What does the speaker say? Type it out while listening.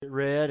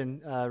read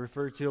and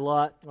referred to a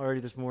lot already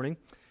this morning.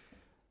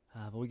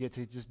 But we get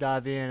to just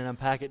dive in and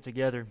unpack it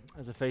together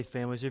as a faith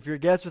family. So if you're a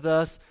guest with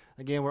us,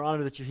 again, we're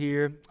honored that you're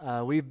here.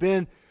 We've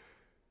been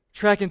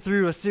tracking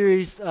through a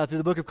series through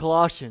the book of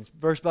Colossians,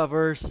 verse by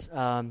verse.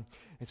 And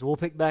so we'll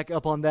pick back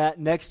up on that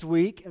next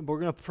week. And we're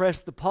going to press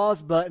the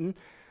pause button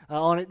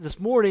on it this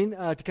morning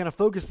to kind of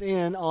focus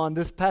in on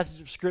this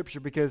passage of Scripture,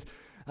 because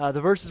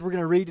the verses we're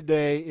going to read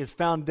today is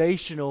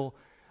foundational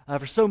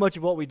for so much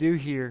of what we do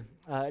here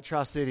at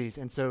Tri-Cities.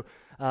 And so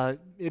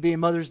it being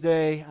Mother's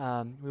Day,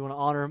 we want to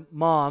honor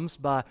moms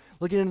by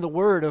looking into the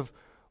Word of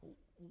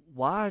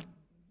why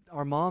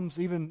are moms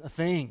even a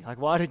thing? Like,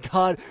 why did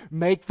God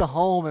make the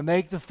home and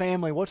make the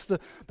family? What's the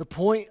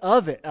point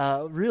of it?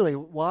 Really,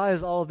 why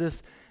is all of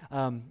this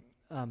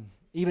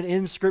even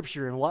in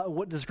Scripture? And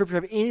what does Scripture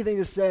have anything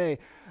to say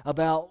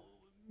about,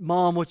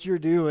 Mom, what you're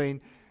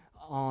doing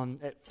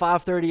at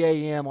 5:30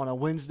 a.m. on a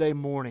Wednesday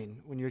morning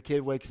when your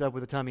kid wakes up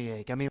with a tummy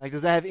ache? I mean, like,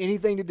 does that have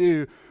anything to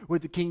do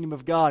with the kingdom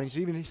of God? And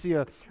you even see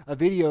a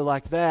video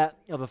like that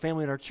of a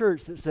family in our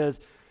church that says,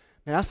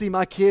 man, I see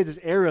my kids as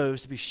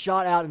arrows to be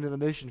shot out into the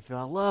mission field.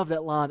 I love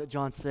that line that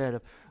John said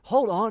of,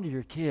 hold on to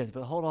your kids,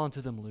 but hold on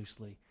to them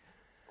loosely.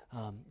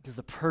 Because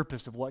the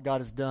purpose of what God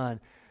has done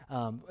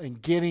in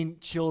giving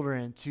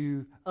children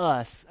to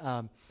us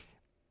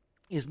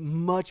is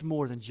much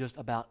more than just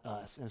about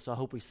us. And so I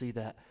hope we see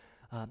that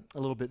a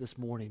little bit this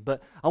morning.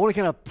 But I want to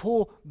kind of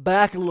pull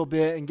back a little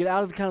bit and get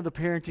out of kind of the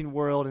parenting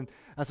world. And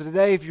so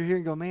today, if you're here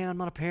and go, man, I'm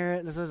not a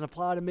parent, this doesn't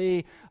apply to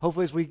me,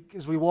 hopefully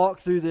as we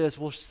walk through this,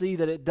 we'll see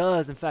that it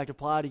does, in fact,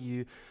 apply to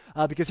you.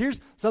 Because here's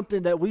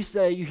something that we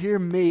say, you hear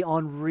me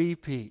on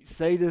repeat.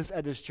 Say this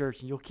at this church,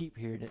 and you'll keep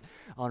hearing it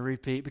on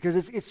repeat, because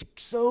it's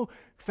so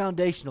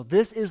foundational.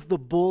 This is the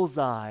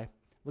bullseye.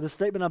 With the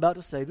statement I'm about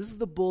to say, this is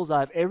the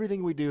bullseye of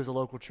everything we do as a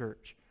local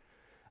church.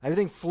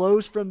 Everything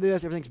flows from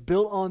this. Everything's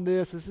built on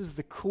this. This is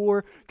the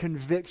core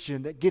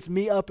conviction that gets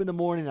me up in the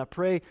morning, and I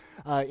pray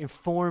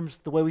informs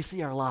the way we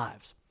see our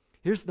lives.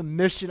 Here's the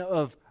mission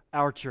of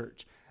our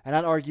church. And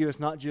I'd argue it's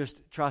not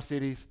just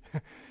Tri-Cities.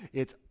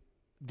 It's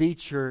the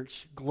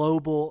church,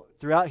 global,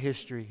 throughout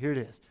history. Here it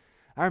is.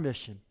 Our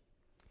mission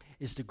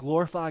is to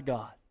glorify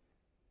God.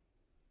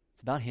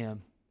 It's about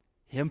Him,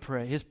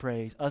 His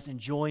praise, us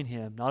enjoying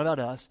Him, not about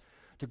us.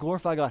 To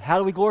glorify God. How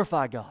do we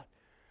glorify God?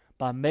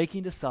 By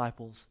making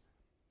disciples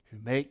who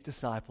make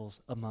disciples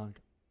among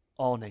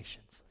all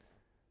nations.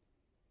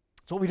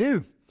 That's what we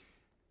do.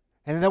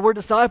 And that word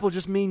disciple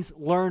just means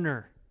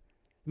learner.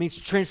 It means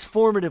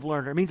transformative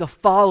learner. It means a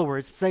follower.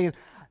 It's saying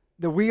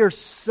that we are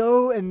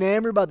so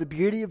enamored by the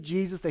beauty of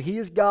Jesus, that He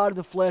is God in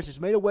the flesh, has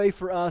made a way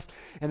for us,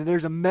 and that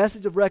there's a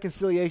message of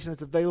reconciliation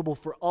that's available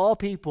for all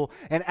people.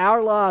 And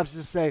our lives,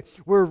 to say,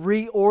 we're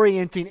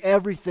reorienting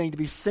everything to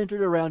be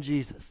centered around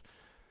Jesus.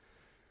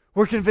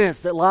 We're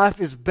convinced that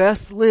life is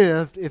best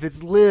lived if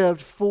it's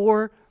lived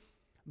for,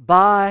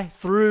 by,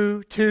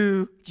 through,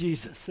 to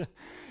Jesus.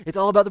 It's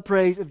all about the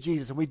praise of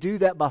Jesus. And we do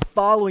that by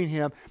following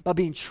Him, by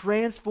being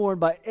transformed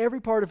by every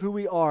part of who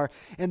we are,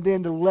 and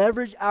then to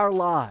leverage our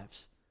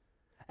lives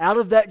out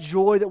of that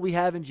joy that we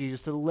have in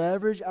Jesus, to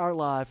leverage our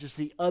lives to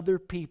see other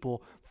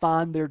people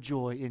find their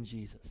joy in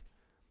Jesus.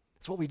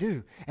 That's what we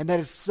do. And that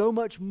is so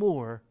much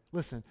more,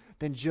 listen,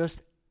 than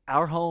just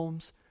our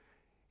homes.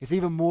 It's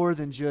even more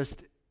than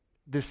just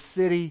this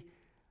city.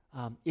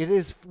 It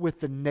is with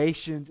the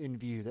nations in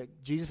view,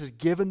 that Jesus has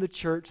given the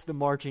church the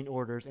marching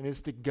orders, and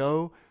is to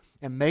go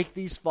and make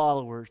these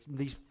followers,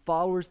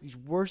 these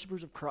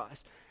worshipers of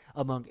Christ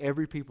among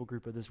every people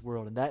group of this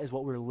world. And that is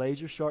what we're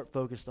laser sharp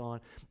focused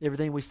on.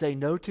 Everything we say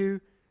no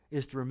to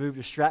is to remove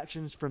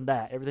distractions from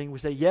that. Everything we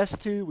say yes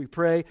to, we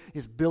pray,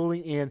 is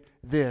building in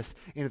this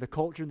into the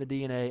culture and the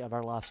DNA of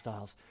our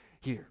lifestyles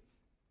here.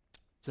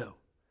 So,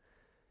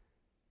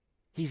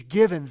 He's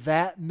given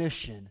that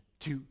mission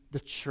to the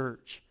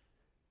church.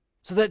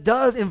 So that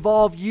does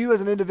involve you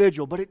as an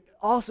individual, but it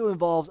also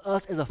involves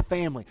us as a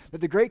family. That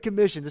the Great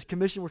Commission, this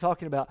commission we're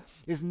talking about,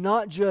 is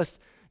not just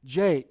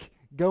Jake,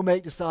 go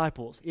make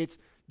disciples. It's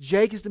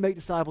Jake is to make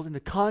disciples in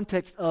the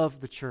context of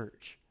the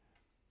church,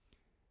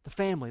 the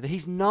family. That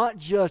He's not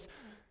just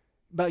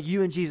about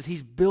you and Jesus,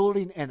 He's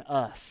building in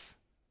us.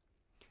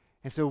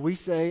 And so we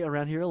say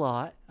around here a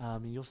lot,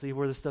 and you'll see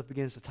where this stuff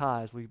begins to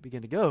tie as we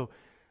begin to go,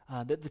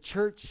 that the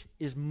church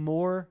is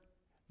more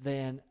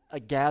than a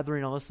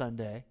gathering on a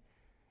Sunday.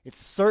 It's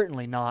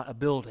certainly not a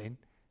building.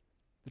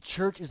 The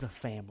church is a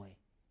family.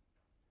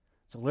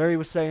 So Larry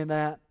was saying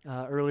that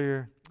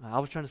earlier. I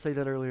was trying to say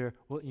that earlier.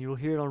 Well, you'll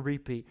hear it on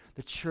repeat.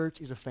 The church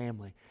is a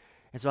family.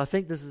 And so I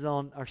think this is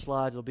on our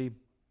slides. It'll be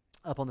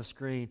up on the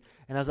screen.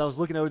 And as I was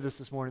looking over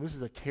this morning, this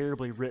is a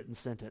terribly written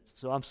sentence.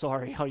 So I'm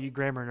sorry, all you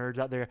grammar nerds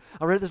out there.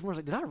 I read it this morning.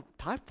 I was like, did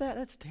I type that?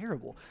 That's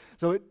terrible.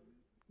 So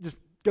just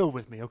go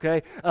with me,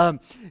 okay?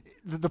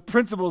 The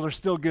principles are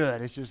still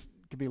good. It's just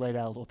could be laid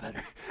out a little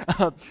better.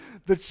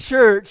 The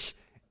church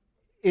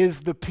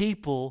is the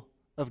people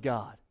of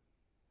God.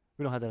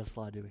 We don't have that on a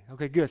slide, do we?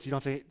 Okay, good. So you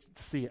don't have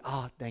to see it.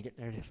 Oh, dang it.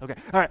 There it is. Okay.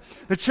 All right.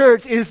 The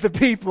church is the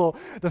people,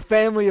 the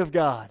family of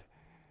God.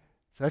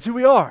 So that's who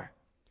we are.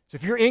 So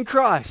if you're in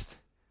Christ,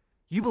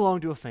 you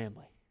belong to a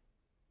family.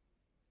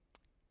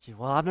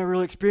 Well, I've never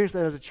really experienced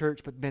that as a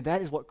church, but man,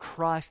 that is what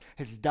Christ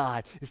has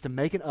died, is to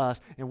make it us,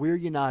 and we're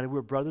united.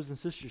 We're brothers and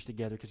sisters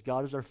together because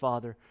God is our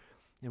Father,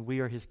 and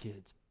we are His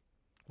kids.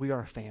 We are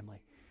a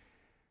family.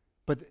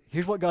 But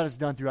here's what God has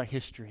done throughout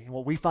history, and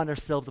what we find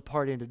ourselves a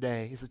part in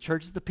today is the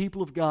church is the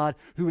people of God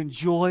who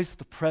enjoys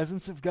the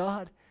presence of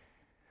God.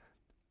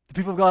 The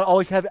people of God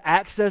always have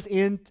access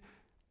into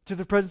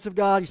the presence of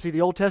God. You see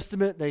the Old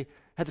Testament, they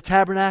had the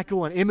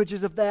tabernacle and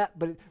images of that,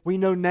 but we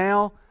know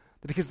now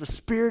that because the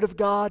Spirit of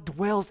God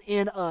dwells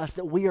in us,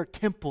 that we are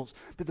temples,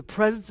 that the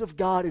presence of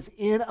God is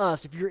in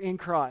us if you're in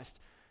Christ,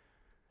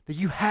 that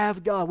you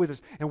have God with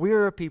us, and we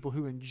are a people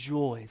who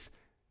enjoys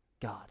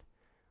God.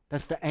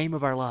 That's the aim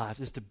of our lives,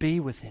 is to be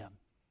with Him,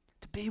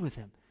 to be with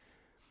Him.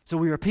 So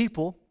we are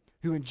people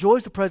who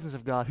enjoys the presence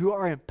of God, who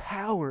are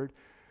empowered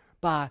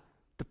by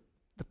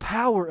the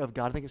power of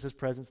God. I think it says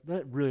presence.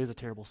 That really is a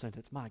terrible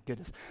sentence. My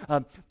goodness.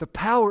 The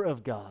power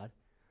of God.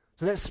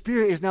 So that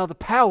Spirit is now the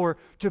power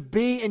to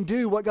be and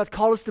do what God's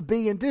called us to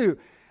be and do.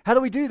 How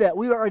do we do that?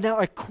 We are now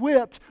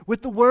equipped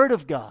with the Word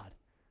of God.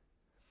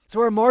 So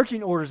our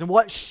marching orders and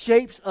what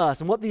shapes us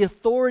and what the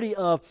authority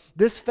of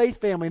this faith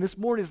family and this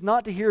morning is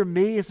not to hear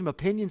me and some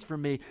opinions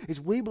from me,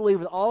 is we believe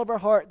with all of our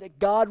heart that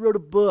God wrote a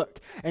book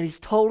and He's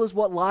told us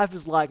what life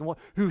is like and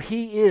who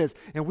He is,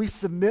 and we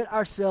submit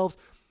ourselves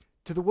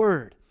to the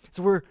Word.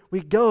 So we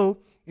go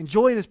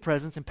enjoying His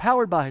presence,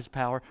 empowered by His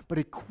power, but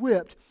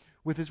equipped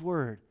with His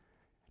Word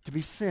to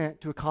be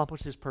sent to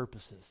accomplish His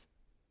purposes.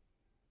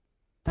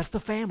 That's the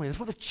family. That's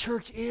what the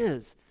church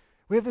is.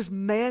 We have this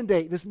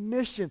mandate, this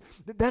mission.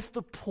 That's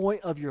the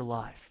point of your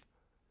life.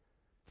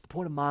 It's the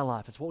point of my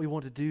life. It's what we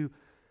want to do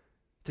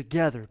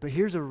together. But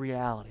here's a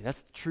reality.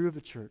 That's true of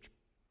the church.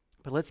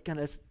 But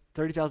that's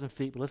 30,000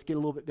 feet, but let's get a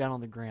little bit down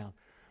on the ground.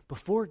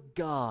 Before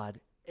God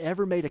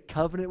ever made a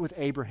covenant with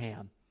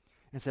Abraham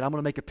and said, I'm going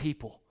to make a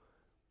people,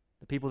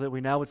 the people that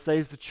we now would say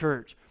is the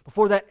church,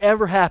 before that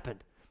ever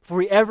happened,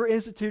 before He ever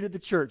instituted the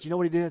church, you know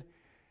what He did?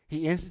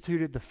 He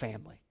instituted the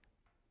family.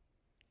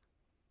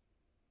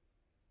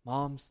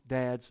 Moms,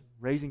 dads,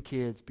 raising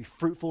kids, be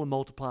fruitful and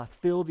multiply,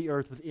 fill the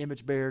earth with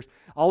image bearers.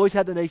 Always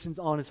had the nations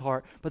on His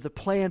heart, but the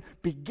plan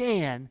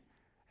began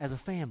as a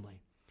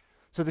family.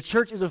 So the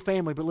church is a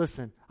family, but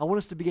listen, I want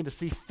us to begin to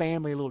see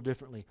family a little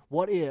differently.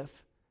 What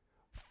if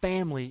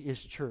family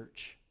is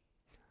church?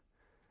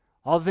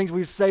 All the things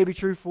we say be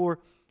true for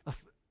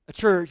a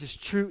church is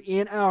true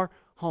in our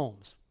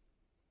homes.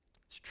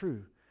 It's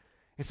true.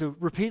 And so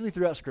repeatedly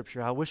throughout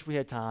Scripture, I wish we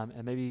had time,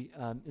 and maybe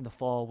in the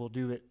fall we'll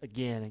do it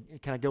again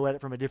and kind of go at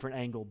it from a different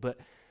angle, but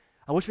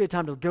I wish we had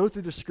time to go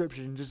through the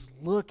Scripture and just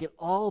look at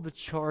all the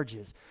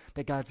charges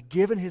that God's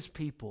given His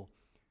people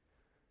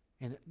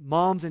and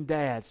moms and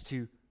dads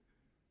to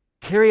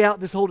carry out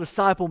this whole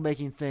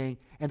disciple-making thing,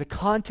 and the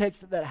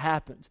context that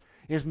happens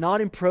is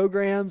not in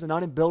programs and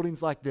not in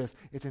buildings like this.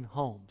 It's in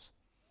homes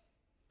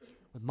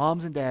with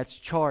moms and dads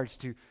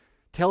charged to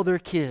tell their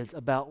kids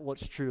about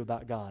what's true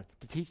about God,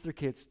 to teach their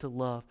kids to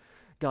love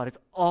God. It's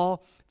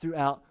all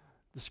throughout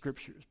the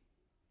Scriptures.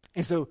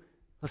 And so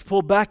let's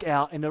pull back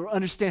out and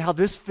understand how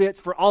this fits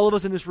for all of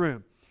us in this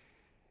room.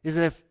 Is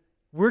that if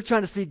we're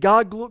trying to see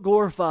God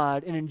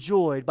glorified and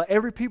enjoyed by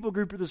every people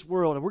group of this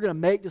world, and we're going to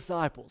make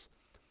disciples,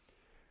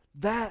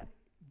 that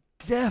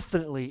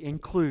definitely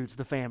includes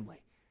the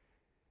family.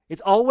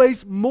 It's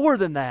always more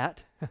than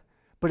that,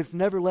 but it's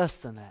never less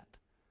than that.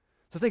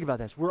 So think about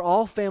this. We're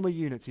all family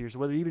units here. So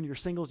whether even you're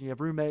singles and you have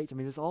roommates,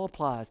 this all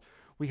applies.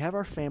 We have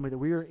our family that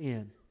we are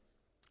in.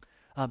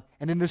 And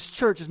then this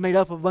church is made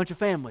up of a bunch of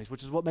families,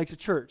 which is what makes a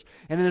church.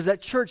 And then as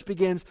that church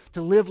begins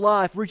to live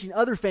life, reaching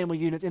other family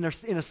units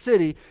in a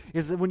city,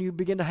 is that when you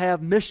begin to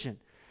have mission.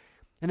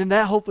 And then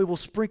that hopefully will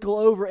sprinkle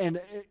over and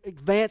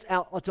advance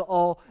out to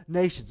all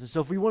nations. And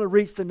so if we want to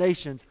reach the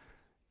nations,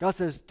 God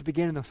says to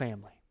begin in the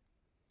family.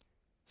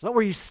 It's not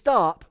where you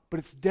stop, but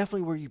it's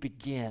definitely where you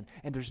begin.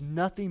 And there's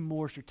nothing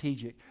more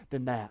strategic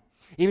than that.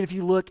 Even if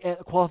you look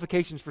at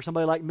qualifications for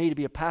somebody like me to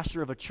be a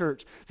pastor of a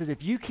church, it says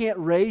if you can't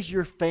raise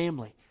your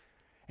family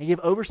and give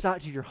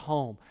oversight to your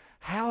home,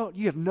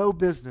 you have no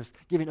business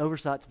giving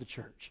oversight to the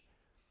church.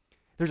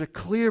 There's a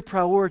clear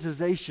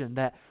prioritization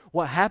that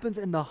what happens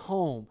in the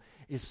home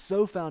is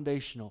so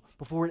foundational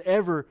before it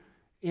ever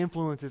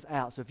influences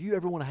out. So if you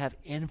ever want to have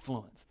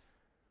influence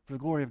for the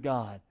glory of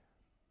God,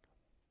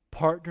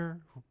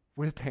 partner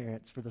with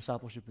parents for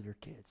discipleship of your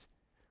kids.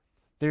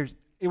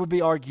 It would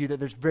be argued that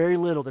there's very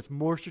little that's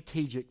more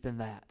strategic than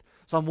that.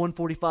 Psalm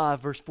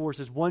 145 verse 4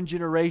 says, one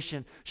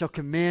generation shall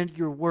commend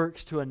your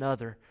works to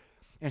another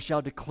and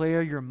shall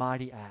declare your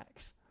mighty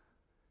acts.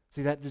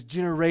 See, that the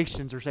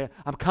generations are saying,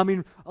 I'm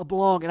coming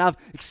along and I've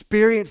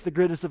experienced the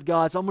goodness of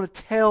God, so I'm going to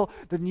tell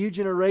the new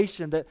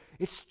generation that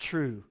it's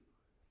true.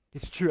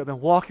 It's true. I've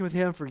been walking with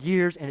Him for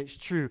years, and it's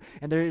true.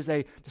 And there is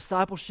a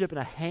discipleship and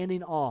a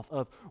handing off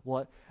of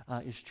what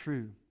is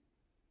true.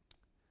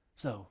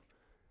 So,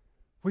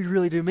 we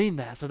really do mean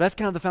that. So that's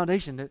kind of the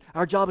foundation. That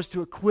our job is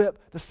to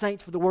equip the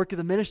saints for the work of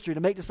the ministry, to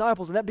make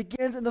disciples, and that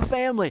begins in the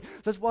family.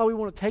 So that's why we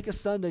want to take a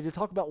Sunday to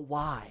talk about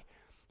why.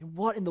 And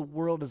what in the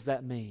world does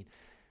that mean?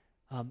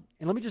 And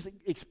let me just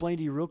explain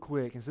to you real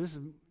quick, and so this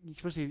is,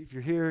 especially if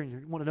you're here and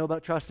you want to know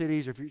about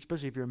Tri-Cities, or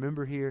especially if you're a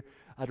member here,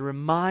 to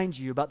remind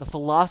you about the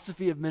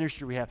philosophy of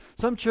ministry we have.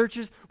 Some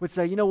churches would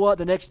say, you know what,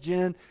 the next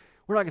gen,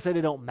 we're not going to say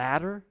they don't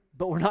matter,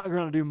 but we're not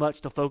going to do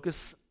much to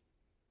focus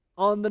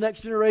on the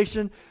next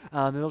generation,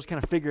 and they'll just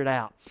kind of figure it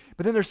out.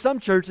 But then there's some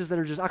churches that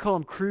are just, I call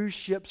them cruise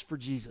ships for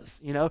Jesus,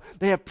 you know.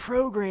 They have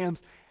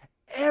programs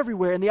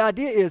everywhere, and the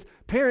idea is,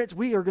 parents,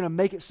 we are going to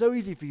make it so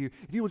easy for you.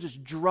 If you will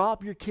just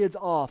drop your kids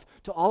off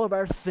to all of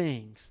our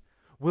things,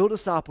 we'll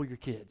disciple your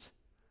kids.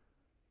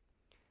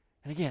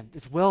 And again,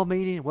 it's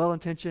well-meaning,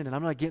 well-intentioned, and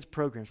I'm not against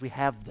programs. We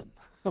have them.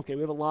 Okay,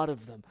 we have a lot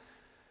of them.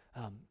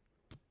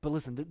 But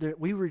listen,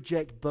 we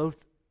reject both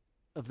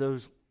of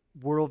those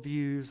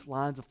worldviews,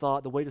 lines of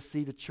thought, the way to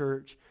see the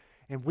church,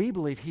 and we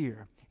believe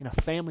here in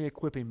a family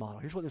equipping model.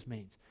 Here's what this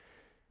means,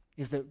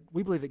 is that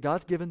we believe that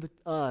God's given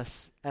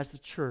us as the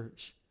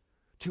church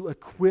to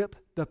equip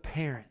the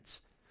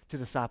parents to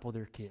disciple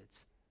their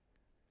kids.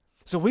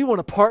 So we want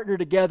to partner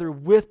together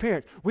with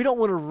parents. We don't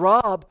want to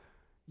rob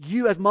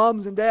you as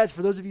moms and dads,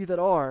 for those of you that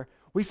are.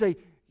 We say,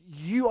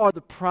 you are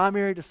the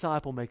primary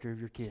disciple maker of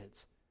your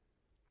kids.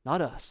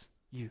 Not us,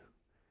 you.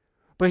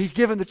 But he's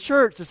given the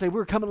church to say,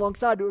 we're coming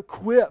alongside to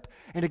equip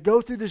and to go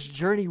through this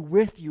journey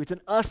with you. It's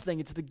an us thing.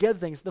 It's a together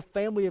thing. It's the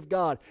family of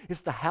God. It's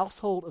the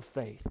household of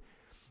faith.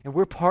 And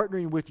we're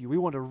partnering with you. We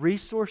want to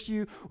resource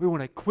you. We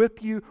want to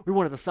equip you. We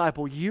want to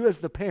disciple you as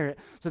the parent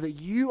so that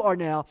you are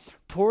now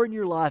pouring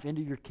your life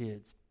into your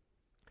kids.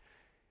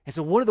 And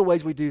so one of the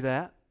ways we do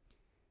that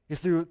is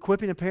through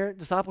equipping a parent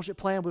discipleship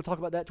plan. We'll talk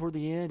about that toward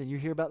the end, and you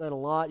hear about that a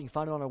lot. You can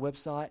find it on our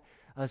website.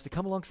 Is to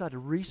come alongside to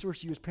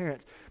resource you as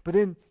parents. But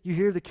then you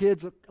hear the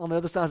kids on the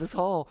other side of this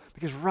hall,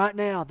 because right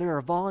now there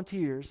are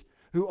volunteers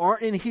who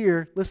aren't in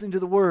here listening to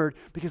the word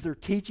because they're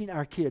teaching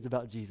our kids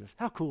about Jesus.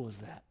 How cool is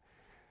that?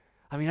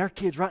 I mean, our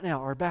kids right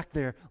now are back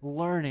there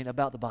learning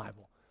about the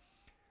Bible.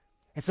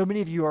 And so many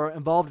of you are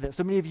involved in that.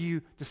 So many of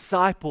you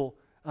disciple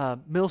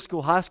middle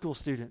school, high school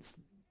students,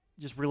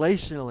 just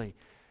relationally.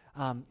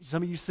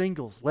 Some of you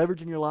singles,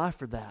 leveraging your life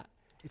for that.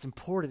 It's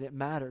important. It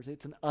matters.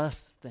 It's an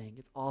us thing.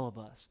 It's all of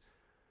us.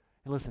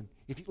 And listen,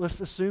 let's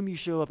assume you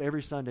show up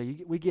every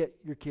Sunday. We get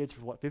your kids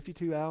for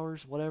 52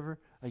 hours, whatever,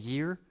 a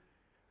year?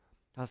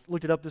 I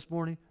looked it up this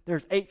morning.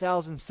 There's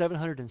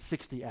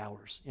 8,760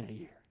 hours in a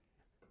year.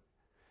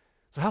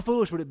 So how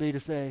foolish would it be to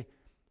say,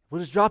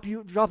 we'll just drop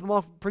them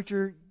off,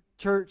 preacher,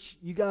 church,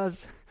 you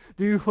guys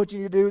do what you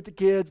need to do with the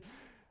kids.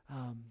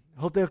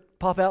 Hope they'll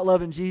pop out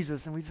loving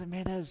Jesus. And we say,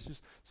 man, that is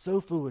just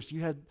so foolish.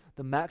 You had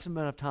the maximum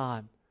amount of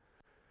time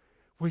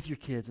with your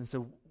kids. And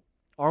so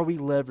are we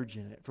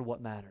leveraging it for what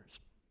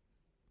matters?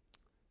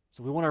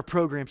 So we want our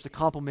programs to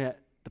complement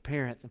the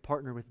parents and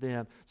partner with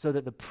them so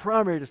that the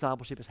primary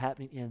discipleship is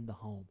happening in the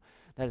home.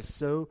 That is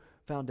so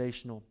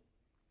foundational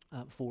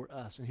for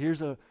us. And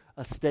here's a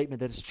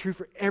statement that is true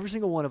for every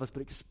single one of us,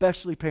 but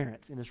especially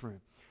parents in this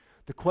room.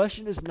 The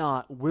question is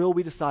not, will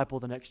we disciple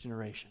the next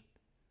generation?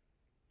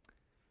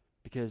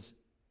 Because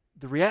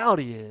the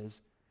reality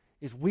is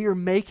we are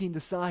making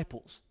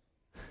disciples.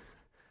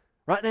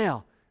 Right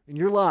now, in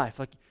your life,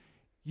 like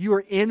you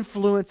are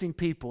influencing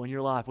people in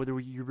your life, whether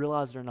you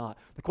realize it or not.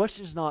 The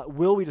question is not,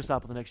 will we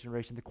disciple the next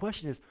generation? The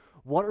question is,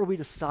 what are we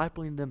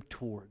discipling them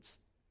towards?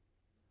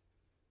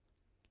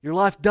 Your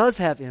life does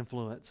have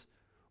influence.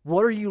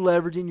 What are you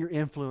leveraging your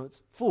influence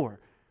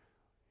for?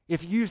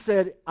 If you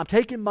said, I'm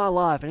taking my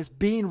life and it's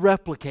being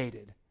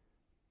replicated,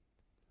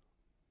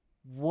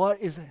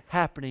 what is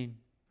happening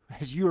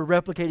as you are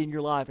replicating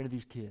your life into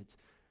these kids?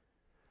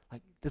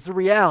 Like, that's the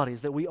reality,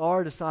 is that we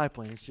are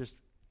discipling. It's just,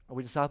 are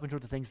we discipling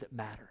toward the things that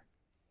matter?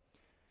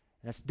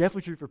 And that's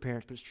definitely true for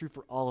parents, but it's true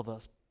for all of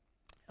us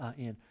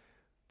in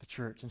the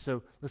church. And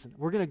so, listen,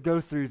 we're going to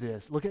go through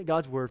this, looking at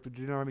God's word for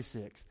Deuteronomy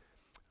 6,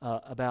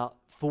 about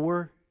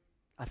 4,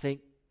 I think,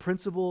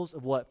 principles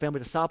of what family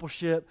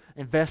discipleship,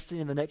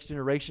 investing in the next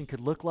generation could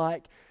look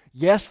like.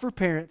 Yes, for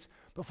parents,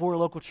 but for a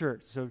local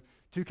church. So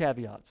 2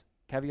 caveats.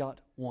 Caveat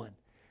 1.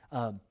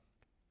 And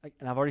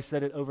I've already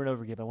said it over and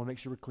over again, but I want to make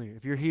sure we're clear.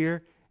 If you're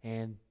here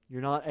and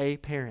you're not a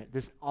parent,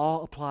 this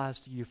all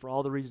applies to you for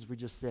all the reasons we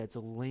just said, so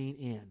lean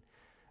in.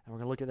 And we're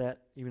going to look at that,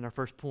 even our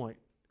first point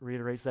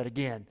reiterates that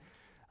again.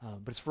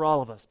 But it's for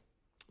all of us.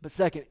 But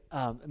second,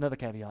 another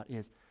caveat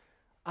is,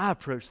 I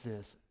approach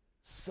this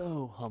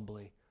so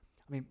humbly.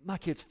 I mean, my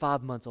kid's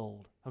 5 months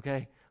old,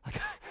 okay?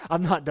 Like,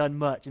 I've not done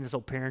much in this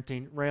whole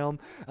parenting realm.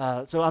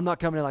 So I'm not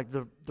coming in like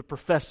the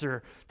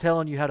professor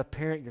telling you how to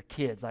parent your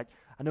kids. Like,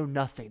 I know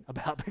nothing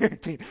about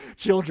parenting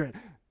children.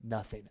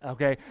 Nothing,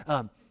 okay?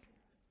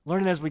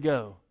 Learning as we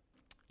go.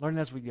 Learning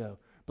as we go.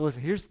 But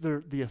listen, here's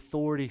the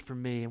authority for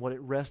me, and what it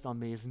rests on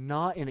me is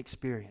not in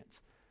experience.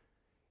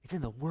 It's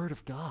in the Word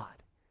of God.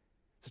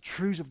 It's the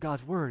truths of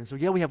God's Word. And so,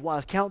 yeah, we have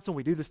wise counsel.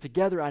 We do this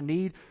together. I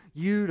need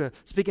you to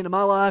speak into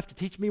my life, to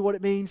teach me what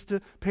it means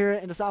to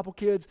parent and disciple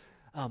kids.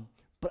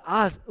 But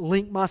I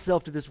link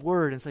myself to this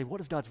Word and say, what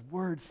does God's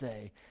Word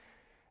say?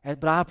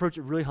 But I approach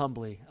it really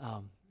humbly.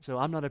 So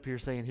I'm not up here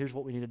saying, here's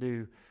what we need to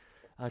do.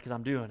 because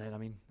I'm doing it. I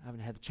mean, I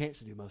haven't had the chance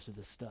to do most of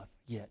this stuff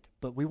yet.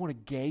 But we want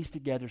to gaze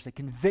together and say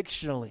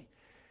convictionally,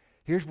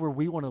 here's where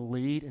we want to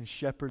lead and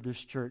shepherd this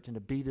church and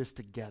to be this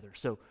together.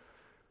 So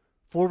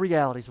 4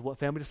 realities of what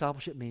family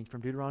discipleship means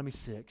from Deuteronomy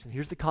 6. And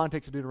here's the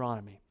context of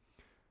Deuteronomy.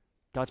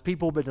 God's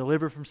people have been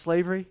delivered from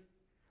slavery.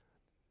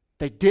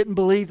 They didn't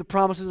believe the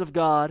promises of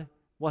God.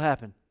 What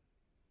happened?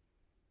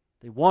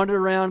 They wandered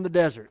around in the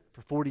desert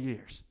for 40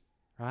 years,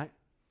 right?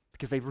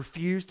 Because they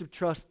refused to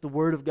trust the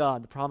word of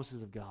God, the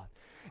promises of God.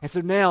 And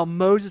so now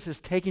Moses is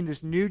taking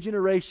this new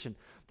generation.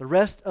 The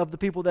rest of the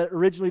people that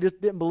originally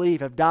just didn't believe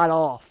have died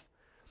off.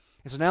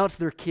 And so now it's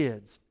their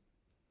kids.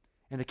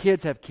 And the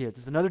kids have kids.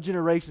 There's another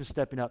generation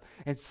stepping up.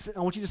 And I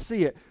want you to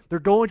see it. They're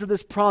going to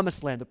this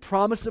promised land, the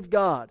promise of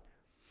God.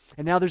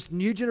 And now there's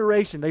new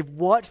generation. They've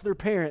watched their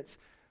parents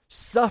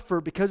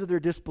suffer because of their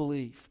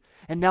disbelief.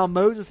 And now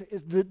Moses,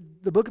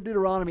 the book of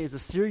Deuteronomy is a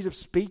series of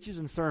speeches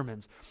and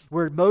sermons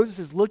where Moses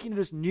is looking at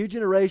this new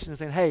generation and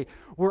saying, hey,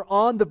 we're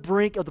on the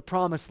brink of the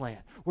promised land.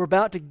 We're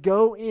about to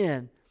go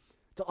in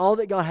to all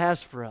that God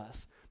has for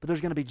us. But there's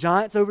going to be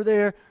giants over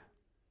there.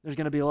 There's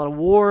going to be a lot of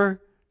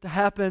war to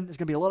happen. There's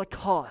going to be a lot of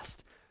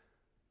cost.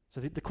 So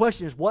the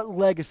question is, what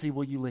legacy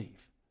will you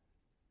leave?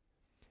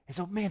 And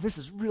so, man, this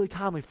is really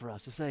timely for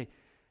us to say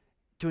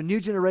to a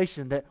new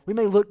generation that we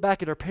may look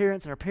back at our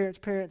parents and our parents'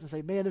 parents and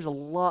say, man, there's a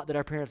lot that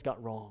our parents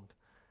got wrong.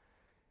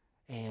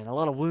 And a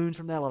lot of wounds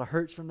from that, a lot of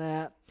hurts from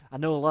that. I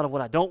know a lot of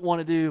what I don't want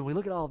to do. We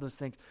look at all of those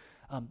things.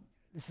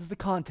 This is the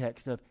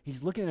context of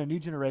he's looking at a new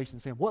generation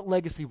and saying, what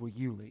legacy will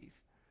you leave?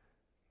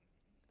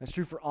 That's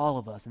true for all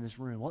of us in this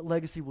room. What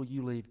legacy will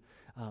you leave?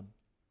 And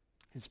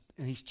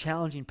he's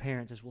challenging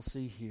parents, as we'll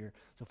see here.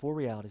 So 4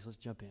 realities. Let's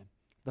jump in.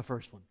 The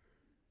first one.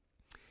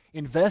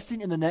 Investing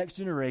in the next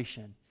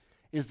generation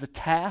is the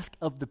task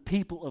of the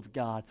people of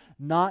God,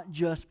 not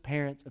just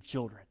parents of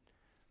children.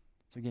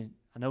 So again,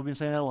 I know we've been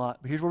saying that a lot,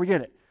 but here's where we get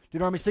it.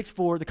 Deuteronomy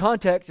 6:4, the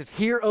context is,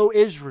 hear, O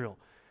Israel.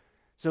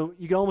 So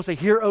you can almost say,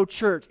 hear, O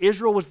church.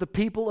 Israel was the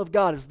people of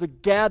God. It's the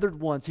gathered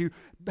ones who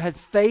had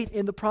faith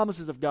in the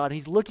promises of God. And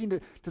he's looking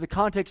to the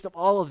context of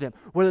all of them,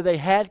 whether they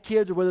had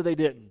kids or whether they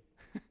didn't.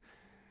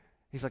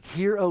 He's like,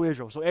 hear, O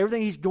Israel. So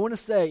everything he's going to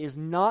say is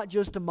not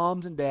just to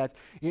moms and dads,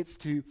 it's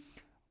to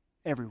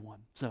everyone.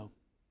 So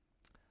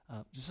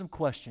just some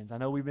questions. I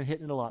know we've been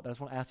hitting it a lot, but I just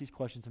want to ask these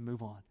questions and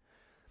move on.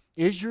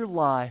 Is your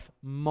life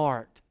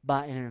marked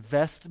by an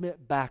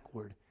investment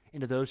backward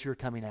into those who are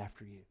coming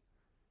after you?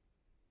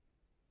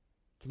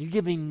 Can you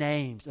give me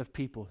names of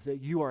people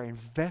that you are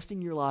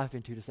investing your life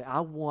into to say,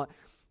 I want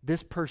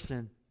this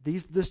person,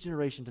 this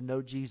generation to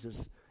know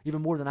Jesus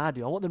even more than I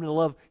do. I want them to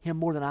love him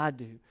more than I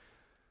do.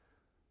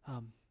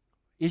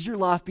 Is your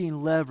life being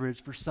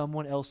leveraged for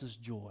someone else's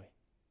joy?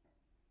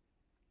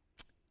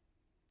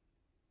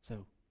 So,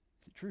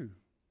 is it true?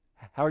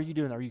 How are you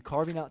doing? Are you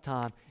carving out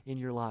time in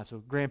your life? So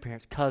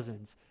grandparents,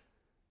 cousins,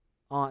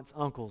 aunts,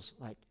 uncles,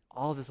 like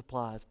all of this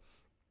applies.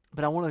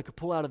 But I want to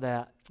pull out of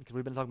that, because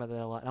we've been talking about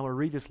that a lot, and I want to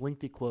read this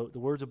lengthy quote. The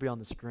words will be on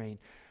the screen.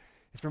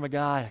 It's from a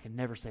guy, I can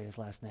never say his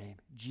last name,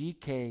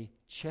 G.K.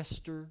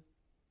 Chesterton.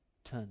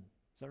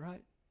 Is that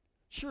right?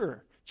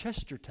 Sure,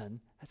 Chesterton.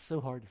 That's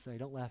so hard to say.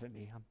 Don't laugh at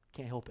me. I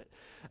can't help it.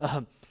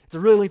 It's a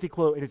really lengthy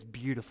quote, and it's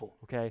beautiful,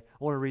 okay?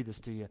 I want to read this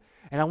to you.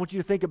 And I want you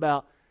to think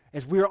about,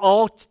 as we're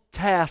all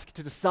tasked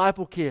to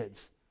disciple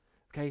kids,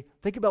 okay,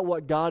 think about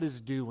what God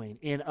is doing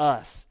in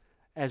us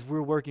as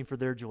we're working for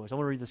their joys. I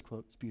want to read this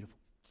quote. It's beautiful.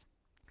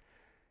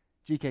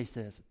 G.K.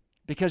 says,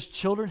 because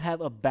children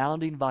have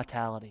abounding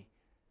vitality,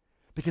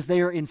 because they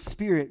are in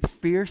spirit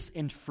fierce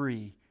and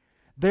free,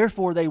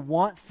 therefore they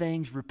want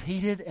things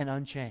repeated and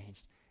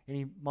unchanged.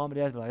 Any mom and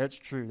dad be like, that's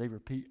true. They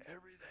repeat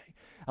everything.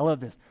 I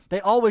love this.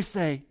 They always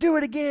say, do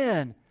it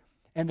again.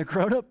 And the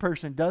grown-up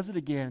person does it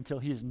again until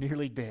he is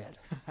nearly dead.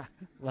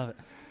 Love it.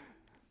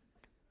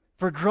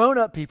 For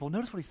grown-up people,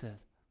 notice what he says.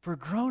 For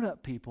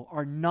grown-up people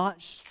are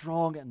not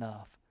strong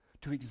enough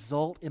to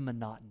exult in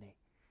monotony.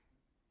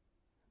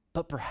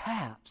 But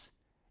perhaps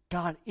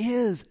God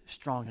is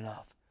strong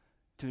enough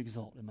to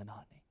exult in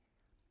monotony.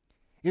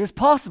 It is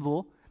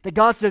possible that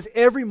God says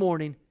every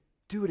morning,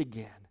 do it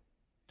again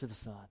to the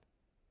sun.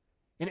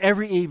 And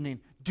every evening,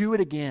 do it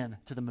again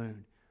to the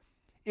moon.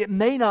 It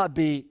may not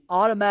be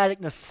automatic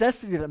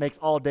necessity that makes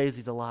all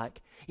daisies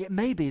alike. It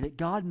may be that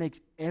God makes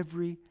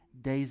every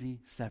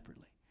daisy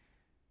separately.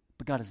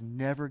 But God has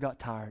never got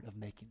tired of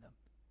making them.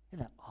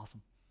 Isn't that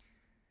awesome?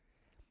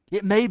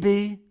 It may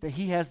be that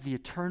he has the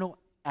eternal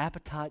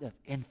appetite of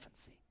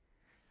infancy.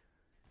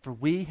 For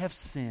we have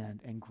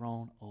sinned and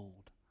grown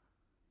old,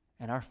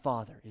 and our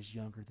Father is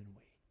younger than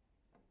we.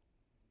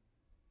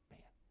 Man.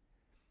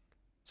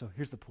 So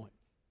here's the point.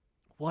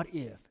 What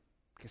if,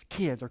 because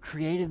kids are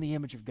created in the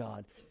image of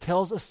God,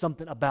 tells us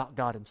something about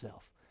God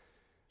himself.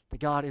 That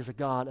God is a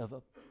God of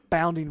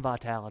abounding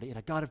vitality and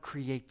a God of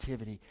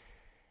creativity.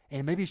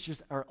 And maybe it's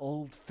just our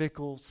old,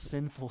 fickle,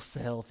 sinful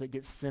selves that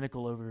get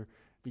cynical over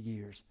the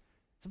years.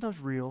 Sometimes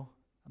real,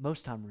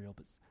 most time real,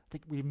 but I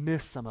think we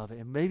miss some of it.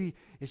 And maybe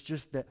it's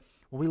just that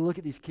when we look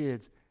at these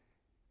kids,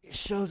 it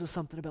shows us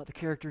something about the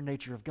character and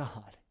nature of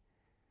God.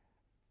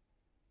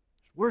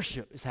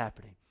 Worship is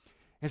happening.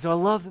 And so I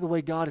love the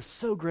way God is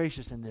so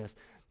gracious in this,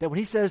 that when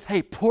he says,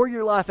 hey, pour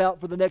your life out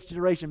for the next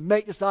generation,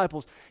 make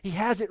disciples, he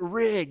has it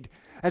rigged.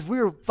 As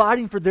we're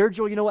fighting for their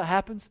joy, you know what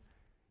happens?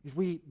 Is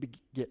we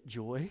get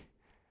joy.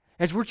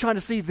 As we're trying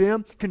to see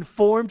them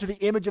conform to the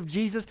image of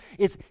Jesus,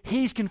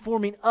 he's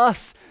conforming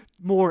us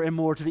more and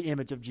more to the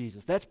image of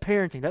Jesus. That's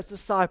parenting. That's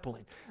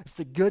discipling. It's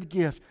the good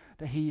gift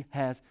that he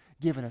has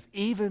given us.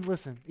 Even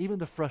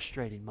the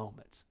frustrating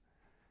moments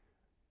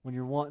when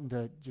you're wanting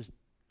to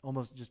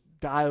almost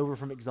die over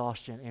from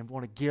exhaustion and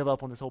want to give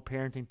up on this whole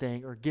parenting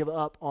thing or give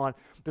up on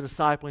the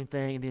discipling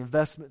thing and the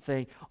investment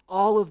thing.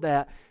 All of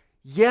that,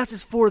 yes,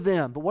 it's for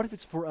them, but what if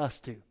it's for us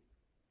too?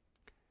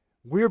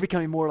 We're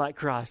becoming more like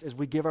Christ as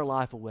we give our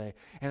life away.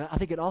 And I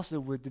think it also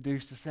would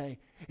deduce to say,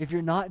 if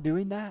you're not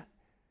doing that,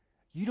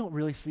 you don't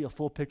really see a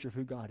full picture of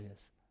who God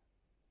is.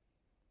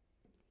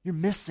 You're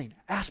missing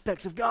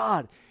aspects of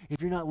God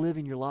if you're not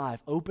living your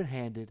life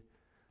open-handed,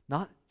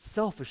 not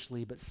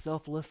selfishly, but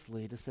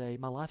selflessly to say,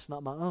 my life's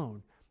not my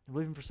own. I'm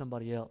living for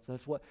somebody else.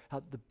 That's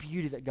how the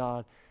beauty that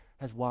God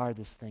has wired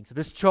this thing. So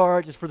this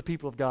charge is for the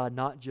people of God,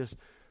 not just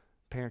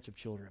parents of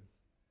children.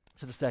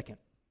 So the second,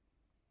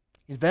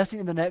 investing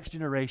in the next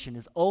generation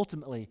is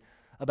ultimately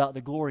about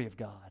the glory of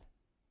God,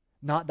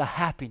 not the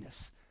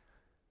happiness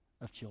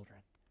of children.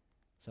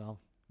 So,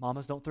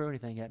 mamas, don't throw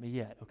anything at me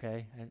yet,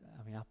 okay?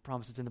 I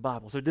promise it's in the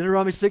Bible. So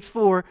Deuteronomy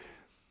 6:4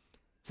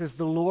 says,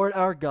 the Lord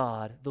our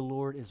God, the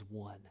Lord is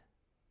one.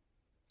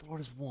 The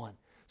Lord is one.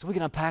 So we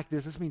can unpack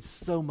this. This means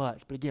so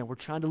much. But again, we're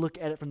trying to look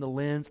at it from the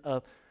lens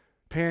of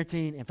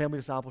parenting and family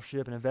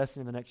discipleship and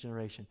investing in the next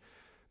generation.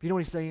 But you know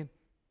what he's saying?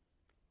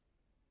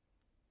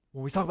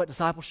 When we talk about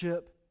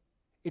discipleship,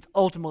 it's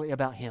ultimately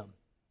about him.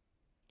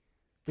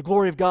 The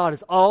glory of God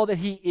is all that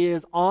he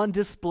is on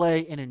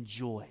display and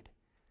enjoyed.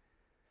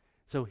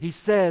 So he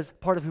says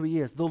part of who he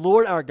is. The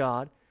Lord our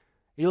God,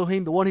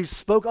 Elohim, the one who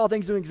spoke all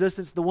things into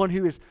existence, the one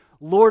who is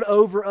Lord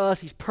over us.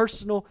 He's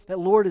personal. That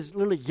Lord is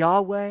literally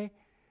Yahweh.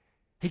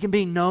 He can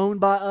be known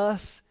by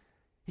us.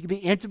 He can be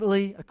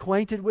intimately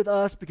acquainted with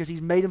us because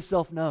he's made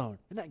himself known.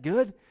 Isn't that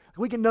good?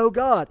 We can know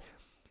God.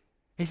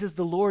 He says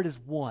the Lord is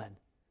one.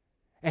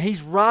 And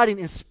he's writing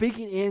and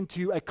speaking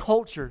into a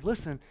culture,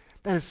 listen,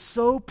 that is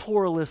so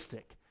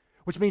pluralistic,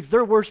 which means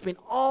they're worshiping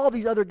all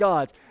these other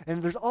gods,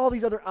 and there's all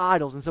these other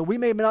idols. And so we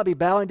may not be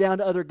bowing down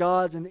to other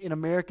gods in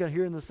America,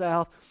 here in the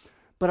South,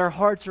 but our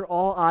hearts are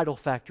all idol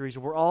factories.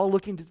 We're all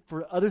looking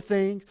for other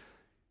things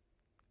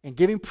and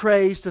giving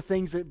praise to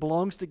things that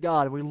belongs to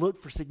God. And we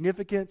look for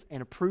significance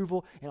and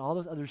approval and all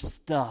this other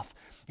stuff.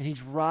 And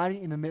he's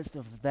writing in the midst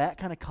of that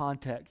kind of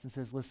context and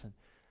says, listen,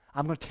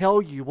 I'm going to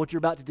tell you what you're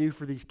about to do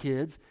for these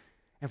kids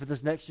and for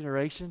this next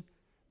generation,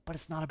 but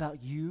it's not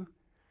about you,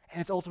 and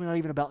it's ultimately not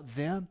even about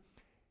them.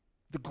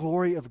 The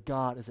glory of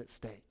God is at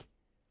stake.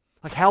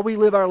 Like how we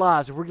live our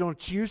lives, if we're going to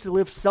choose to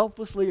live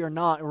selflessly or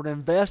not, or we're going to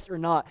invest or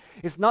not,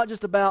 it's not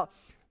just about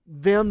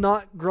them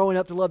not growing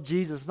up to love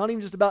Jesus. It's not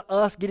even just about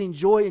us getting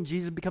joy in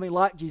Jesus and becoming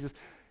like Jesus.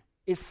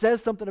 It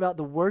says something about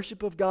the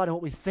worship of God and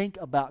what we think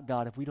about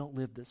God if we don't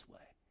live this way.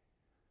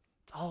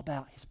 It's all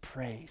about his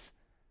praise.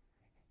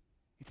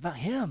 It's about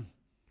him.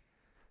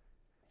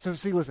 So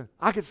see, listen,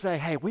 I could say,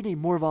 hey, we need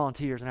more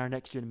volunteers in our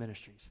next gen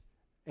ministries.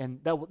 And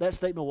that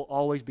statement will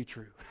always be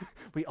true.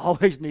 We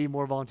always need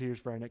more volunteers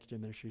for our next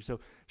gen ministry.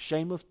 So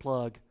shameless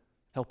plug,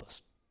 help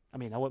us. I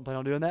wasn't planning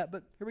on doing that,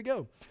 but here we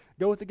go.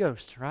 Go with the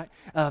ghost, right?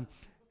 But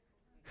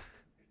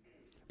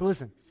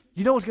listen,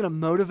 you know what's going to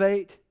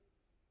motivate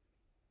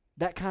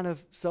that kind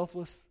of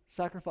selfless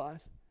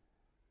sacrifice?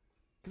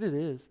 Because it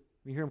is.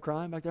 You hear them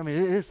crying back there? It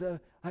is.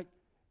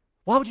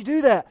 Why would you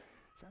do that?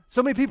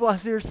 So many people I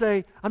hear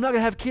say, I'm not going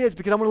to have kids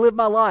because I'm going to live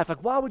my life.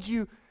 Like, why would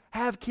you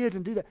have kids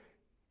and do that?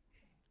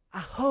 I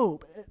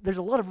hope there's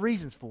a lot of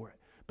reasons for it,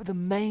 but the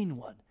main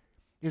one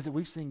is that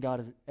we've seen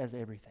God as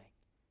everything.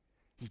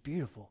 He's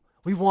beautiful.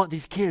 We want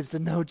these kids to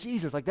know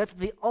Jesus. Like, that's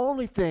the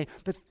only thing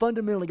that's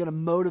fundamentally going to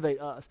motivate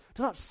us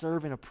to not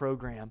serve in a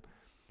program,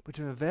 but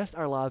to invest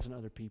our lives in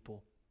other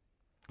people.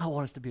 I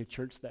want us to be a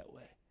church that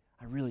way.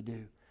 I really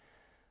do.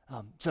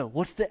 So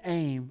what's the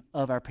aim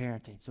of our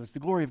parenting? So it's the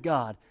glory of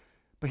God.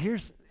 But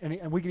here's,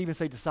 and we can even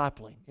say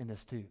discipling in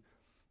this too.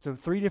 So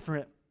 3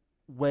 different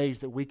ways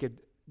that we could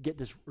get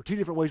this, or 2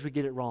 different ways we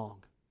get it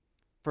wrong.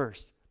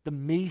 First, the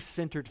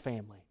me-centered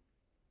family.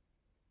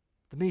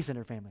 The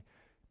me-centered family.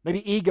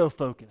 Maybe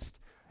ego-focused.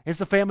 It's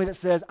the family that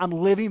says, I'm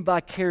living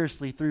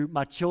vicariously through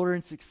my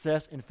children's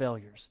success and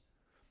failures.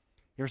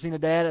 You ever seen a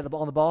dad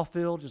on the ball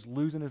field just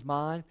losing his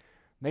mind?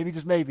 Maybe,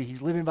 just maybe,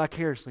 he's living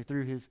vicariously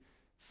through his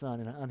son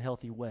in an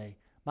unhealthy way.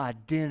 My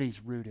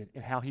identity's rooted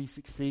in how he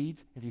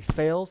succeeds. If he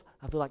fails,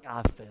 I feel like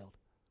I've failed.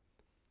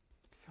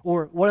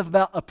 Or what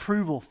about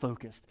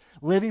approval-focused?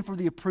 Living for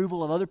the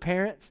approval of other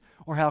parents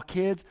or how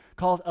kids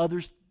cause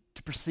others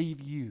to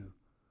perceive you.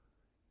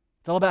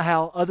 It's all about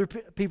how other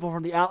people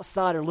from the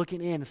outside are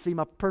looking in and see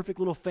my perfect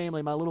little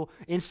family, my little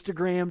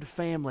Instagrammed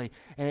family.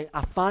 And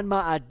I find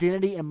my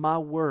identity and my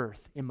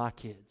worth in my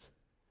kids.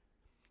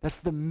 That's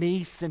the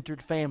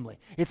me-centered family.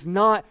 It's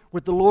not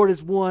with the Lord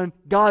as one,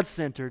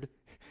 God-centered.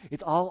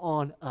 It's all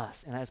on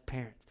us. And as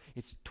parents,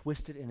 it's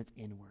twisted and it's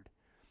inward.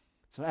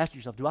 So ask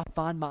yourself, do I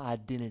find my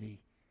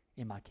identity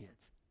in my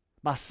kids?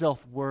 My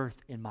self-worth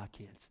in my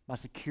kids? My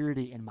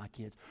security in my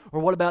kids? Or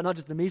what about not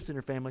just the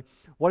me-centered family?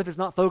 What if it's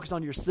not focused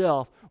on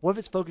yourself? What if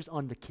it's focused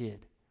on the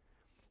kid?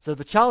 So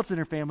the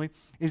child-centered family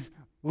is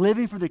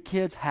living for the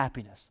kid's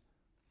happiness.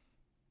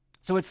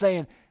 So it's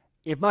saying,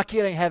 if my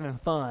kid ain't having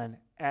fun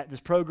at this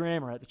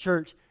program or at the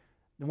church,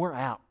 then we're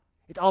out.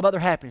 It's all about their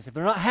happiness. If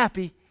they're not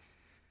happy,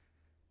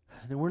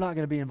 then we're not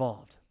going to be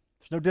involved.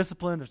 There's no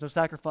discipline. There's no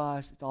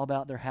sacrifice. It's all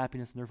about their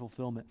happiness and their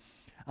fulfillment.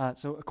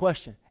 So a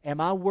question, am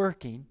I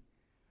working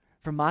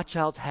for my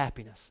child's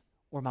happiness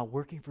or am I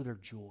working for their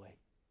joy?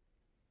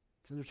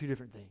 So they're two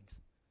different things.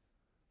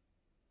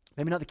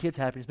 Maybe not the kid's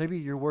happiness. Maybe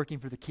you're working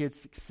for the kid's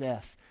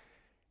success.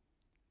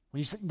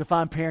 When you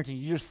define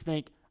parenting, you just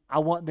think, I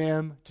want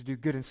them to do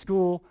good in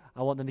school.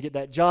 I want them to get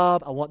that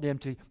job. I want them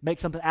to make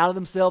something out of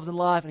themselves in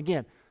life. And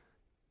again,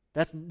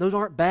 those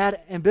aren't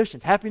bad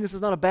ambitions. Happiness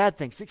is not a bad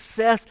thing.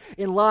 Success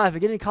in life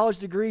and getting college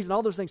degrees and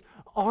all those things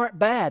aren't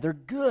bad. They're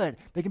good.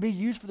 They can be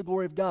used for the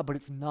glory of God, but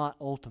it's not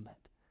ultimate.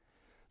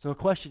 So the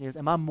question is,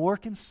 am I more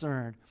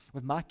concerned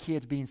with my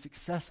kids being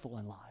successful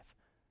in life?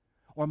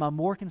 Or am I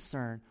more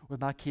concerned with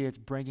my kids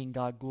bringing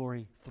God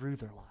glory through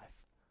their life?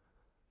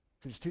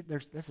 So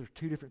those are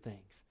two different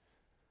things.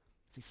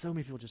 See, so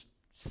many people just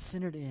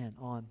centered in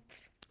on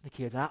the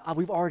kids. And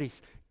we've already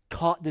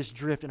caught this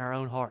drift in our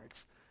own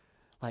hearts.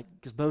 Like,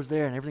 because Bo's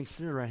there and everything's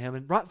centered around him,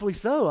 and rightfully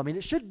so. I mean,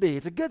 it should be.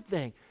 It's a good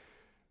thing.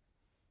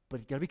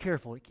 But you've got to be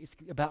careful. It's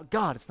about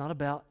God. It's not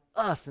about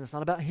us, and it's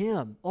not about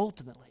him,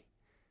 ultimately.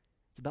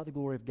 It's about the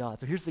glory of God.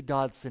 So here's the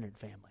God-centered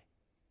family.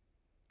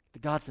 The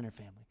God-centered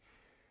family.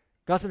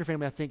 God-centered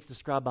family, I think, is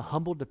described by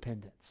humble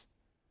dependence.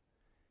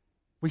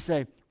 We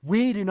say,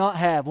 we do not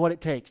have what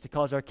it takes to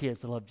cause our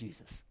kids to love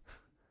Jesus.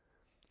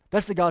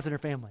 That's the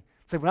God-centered family.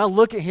 So when I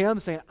look at him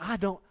saying,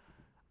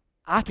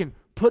 I can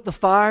put the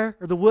fire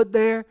or the wood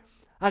there,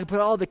 I can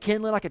put all the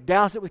kindling, I could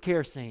douse it with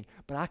kerosene,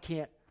 but I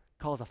can't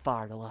cause a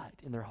fire to light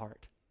in their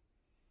heart.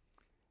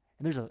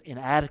 And there's an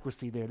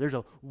inadequacy there. There's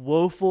a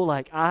woeful,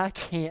 I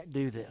can't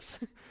do this.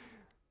 And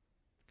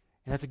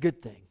that's a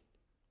good thing,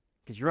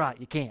 because you're right,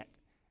 you can't.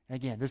 And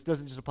again, this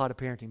doesn't just apply to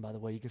parenting, by the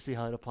way. You can see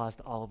how it applies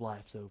to all of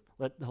life. So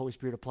let the Holy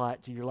Spirit apply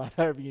it to your life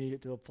however you need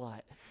it to apply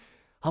it.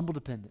 Humble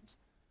dependence.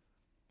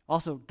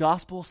 Also,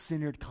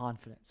 gospel-centered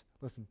confidence.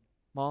 Listen,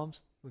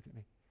 moms, look at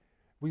me.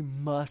 We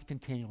must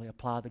continually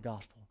apply the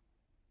gospel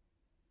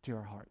to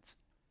our hearts.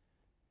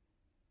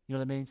 You know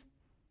what that means?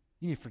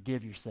 You need to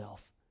forgive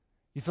yourself.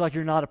 You feel like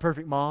you're not a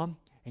perfect mom,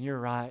 and you're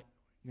right.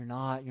 You're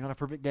not. You're not a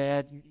perfect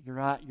dad. You're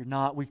right. You're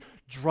not. We've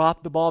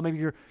dropped the ball. Maybe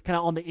you're kind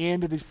of on the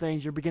end of these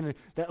things. You're beginning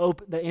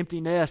the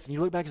empty nest, and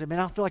you look back and say, man,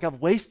 I feel like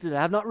I've wasted it.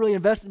 I've not really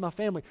invested in my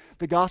family.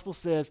 The gospel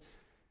says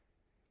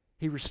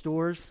he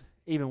restores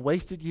even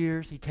wasted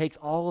years. He takes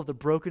all of the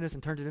brokenness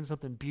and turns it into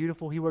something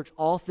beautiful. He works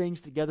all things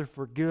together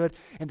for good.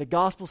 And the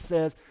gospel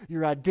says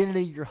your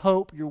identity, your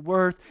hope, your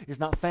worth is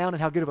not found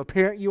in how good of a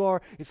parent you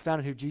are. It's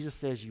found in who Jesus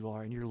says you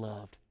are, and you're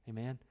loved.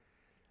 Amen?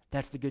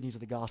 That's the good news of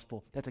the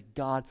gospel. That's a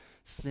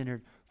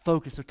God-centered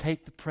focus. So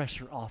take the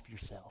pressure off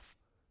yourself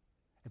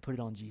and put it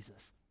on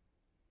Jesus,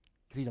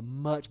 because he's a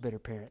much better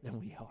parent than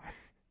we are.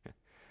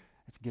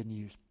 That's good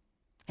news.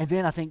 And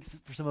then I think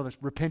for some of us,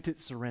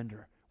 repentant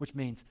surrender, which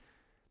means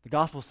the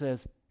gospel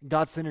says,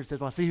 God-centered says,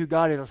 when I see who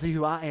God is, I see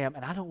who I am,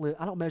 and I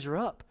don't measure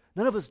up.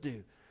 None of us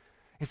do.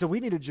 And so we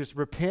need to just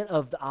repent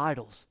of the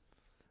idols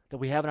that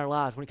we have in our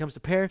lives when it comes to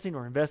parenting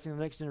or investing in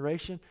the next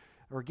generation,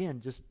 or again,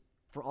 just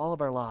for all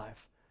of our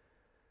life.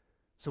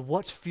 So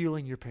what's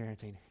fueling your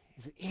parenting?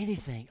 Is it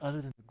anything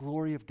other than the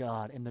glory of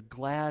God and the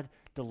glad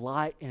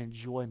delight and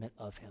enjoyment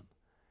of him?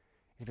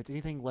 And if it's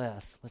anything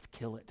less, let's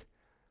kill it.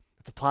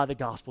 Let's apply the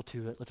gospel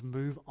to it. Let's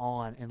move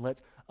on, and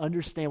let's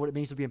understand what it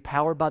means to be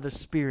empowered by the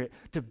Spirit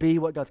to be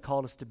what God's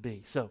called us to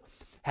be. So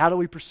how do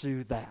we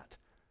pursue that?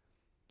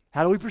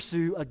 How do we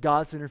pursue a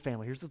God-centered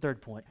family? Here's the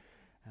third point.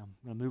 I'm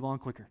going to move on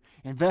quicker.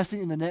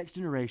 Investing in the next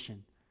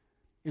generation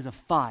is a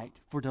fight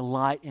for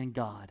delight in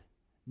God,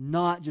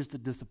 not just the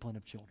discipline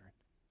of children.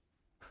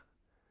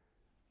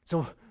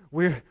 So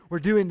we're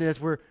doing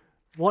this. We're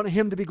wanting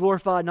him to be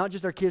glorified, not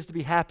just our kids to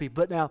be happy.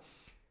 But now,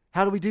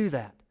 how do we do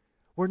that?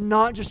 We're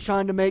not just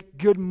trying to make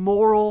good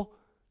moral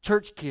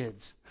church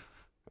kids.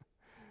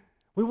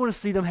 We want to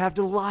see them have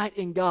delight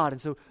in God.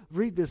 And so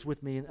read this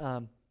with me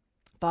in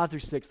 5 through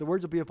 6. The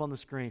words will be up on the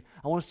screen.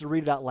 I want us to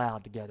read it out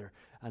loud together.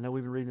 I know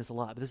we've been reading this a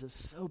lot, but this is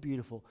so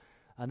beautiful.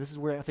 And this is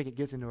where I think it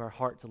gets into our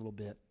hearts a little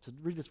bit. So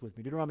read this with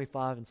me. Deuteronomy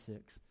 5 and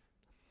 6.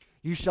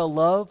 You shall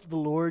love the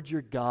Lord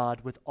your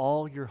God with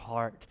all your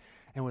heart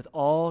and with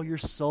all your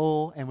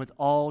soul and with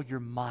all your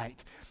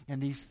might. And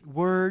these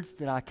words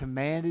that I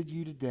commanded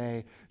you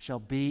today shall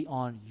be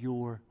on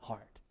your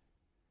heart.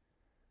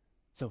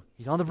 So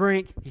he's on the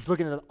brink. He's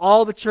looking at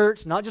all the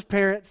church, not just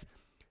parents.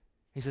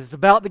 He says it's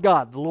about the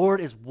God. The Lord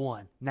is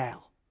one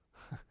now.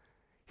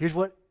 Here's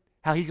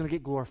how he's going to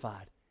get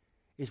glorified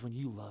is when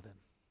you love him.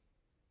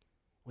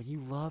 When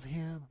you love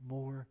him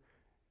more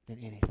than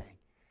anything.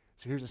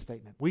 So here's a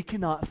statement. We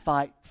cannot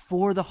fight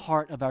for the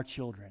heart of our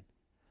children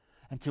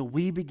until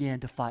we begin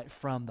to fight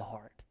from the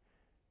heart.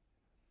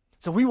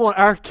 So we want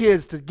our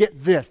kids to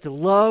get this, to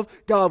love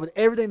God with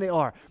everything they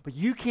are. But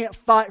you can't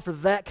fight for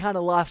that kind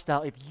of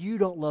lifestyle if you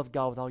don't love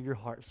God with all your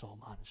heart, soul,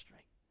 mind, and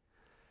strength.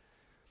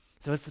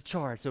 So it's the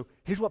charge. So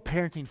here's what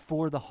parenting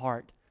for the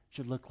heart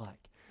should look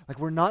like. Like,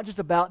 we're not just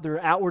about their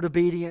outward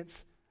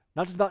obedience,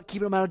 not just about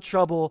keeping them out of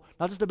trouble,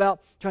 not just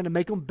about trying to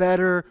make them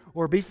better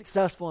or be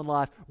successful in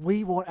life.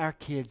 We want our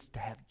kids to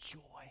have joy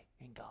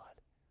in God,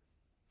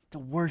 to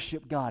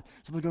worship God.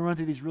 So we're going to run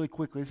through these really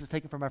quickly. This is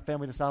taken from our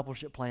family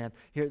discipleship plan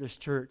here at this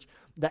church.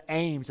 The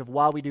aims of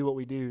why we do what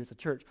we do as a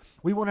church.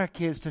 We want our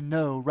kids to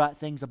know right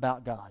things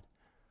about God.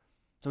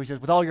 So he says,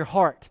 with all your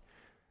heart.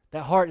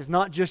 That heart is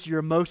not just your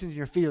emotions and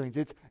your feelings.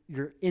 It's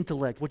your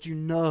intellect, what you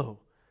know.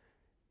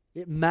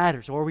 It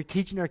matters. Or are we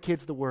teaching our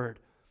kids the Word?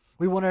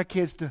 We want our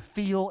kids to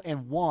feel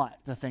and want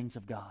the things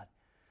of God.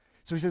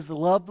 So he says to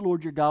love the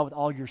Lord your God with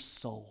all your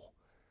soul.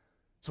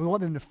 So we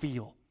want them to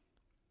feel.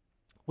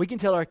 We can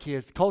tell our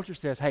kids, the culture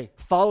says, hey,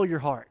 follow your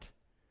heart.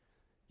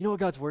 You know what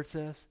God's Word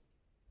says?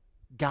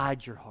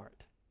 Guide your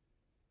heart.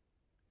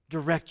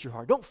 Direct your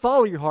heart. Don't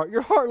follow your heart.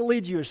 Your heart will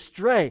lead you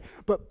astray,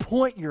 but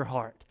point your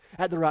heart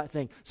at the right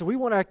thing. So we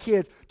want our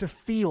kids to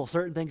feel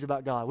certain things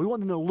about God. We want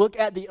them to look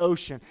at the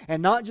ocean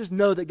and not just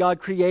know that God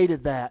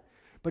created that,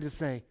 but to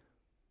say,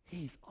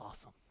 He's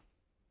awesome.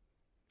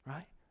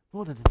 Right? We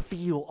want them to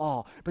feel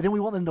awe. But then we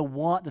want them to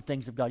want the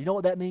things of God. You know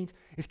what that means?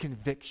 It's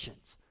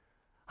convictions.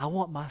 I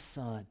want my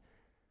son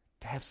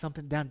to have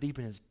something down deep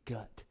in his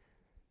gut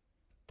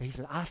that he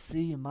said, I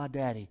see in my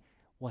daddy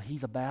what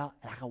he's about,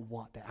 and I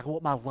want that. I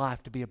want my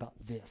life to be about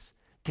this.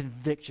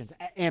 Convictions,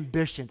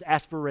 ambitions,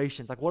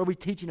 aspirations. Like, what are we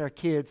teaching our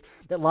kids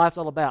that life's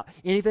all about?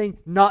 Anything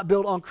not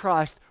built on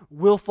Christ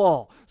will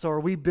fall. So are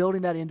we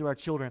building that into our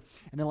children?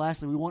 And then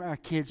lastly, we want our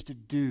kids to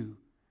do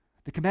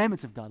the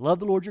commandments of God. Love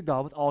the Lord your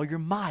God with all your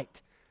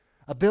might,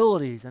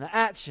 abilities, and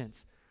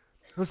actions.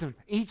 Listen,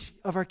 each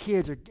of our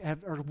kids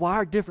are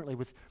wired differently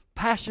with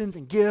passions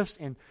and gifts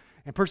and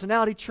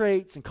personality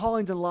traits and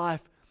callings in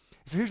life.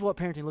 So here's what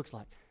parenting looks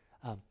like.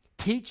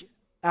 Teach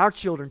our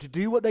children to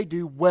do what they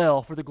do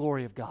well for the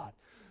glory of God.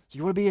 So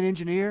you want to be an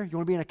engineer, you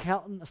want to be an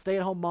accountant, a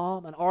stay-at-home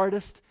mom, an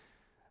artist,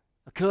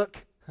 a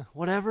cook,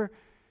 whatever.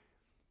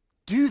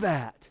 Do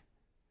that.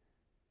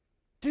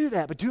 Do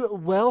that, but do it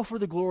well for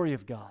the glory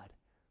of God.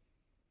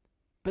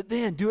 But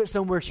then do it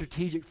somewhere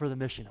strategic for the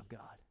mission of God.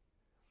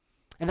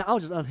 And I'll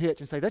just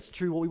unhitch and say, that's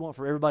true what we want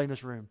for everybody in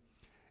this room.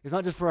 It's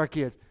not just for our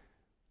kids.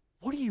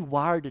 What are you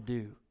wired to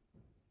do?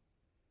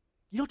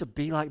 You don't have to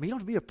be like me. You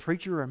don't have to be a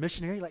preacher or a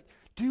missionary. Like,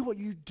 do what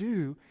you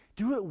do.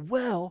 Do it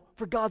well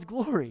for God's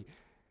glory.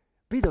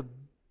 Be the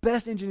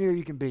best engineer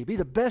you can be. Be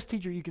the best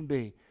teacher you can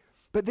be.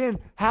 But then,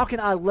 how can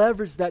I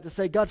leverage that to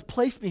say, God's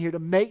placed me here to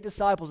make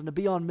disciples and to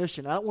be on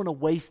mission. I don't want to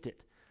waste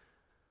it.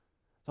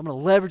 I'm going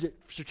to leverage it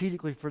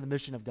strategically for the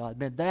mission of God.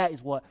 Man, that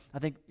is what I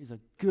think is a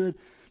good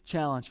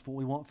challenge for what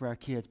we want for our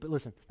kids. But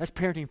listen, that's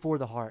parenting for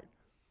the heart.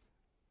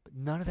 But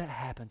none of that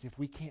happens if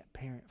we can't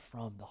parent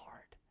from the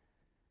heart.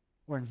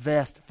 Or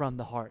invest from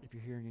the heart, if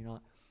you're here and you're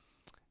not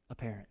a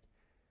parent.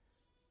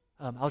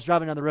 I was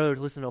driving down the road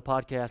listening to a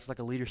podcast. It's like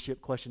a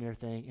leadership questionnaire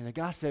thing. And a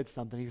guy said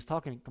something. He was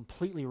talking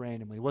completely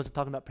randomly. He wasn't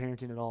talking about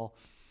parenting at all.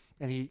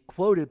 And he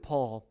quoted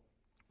Paul,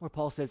 where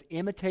Paul says,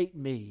 imitate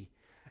me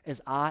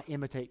as I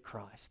imitate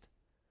Christ.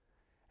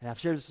 And I've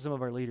shared this with some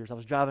of our leaders. I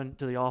was driving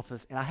to the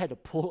office, and I had to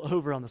pull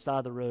over on the side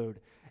of the road,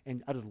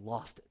 and I just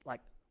lost it,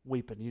 like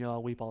weeping. You know, I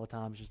weep all the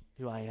time. It's just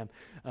who I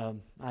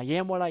am. I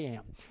am what I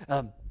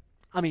am.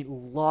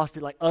 Lost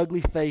it, like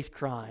ugly face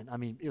crying.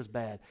 It was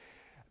bad.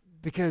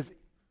 Because,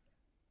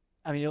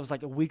 it was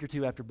like a week or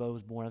two after Bo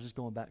was born. I was just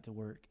going back to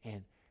work,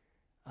 and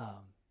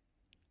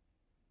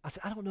I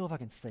said, I don't know if I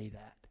can say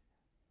that.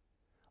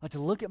 Like, to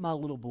look at my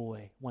little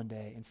boy one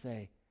day and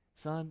say,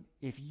 son,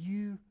 if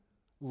you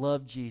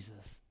love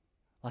Jesus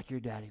like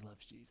your daddy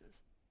loves Jesus,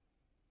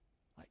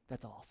 like,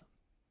 that's awesome.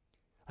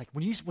 Like,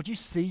 what you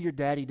see your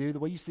daddy do, the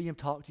way you see him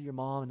talk to your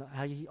mom and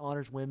how he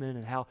honors women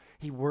and how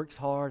he works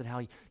hard and how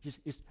he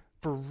just is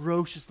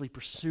ferociously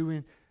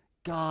pursuing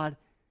God,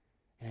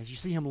 and as you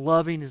see him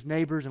loving his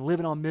neighbors and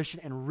living on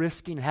mission and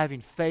risking and having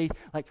faith,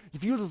 like,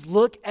 if you just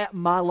look at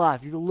my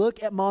life, if you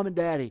look at mom and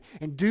daddy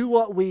and do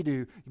what we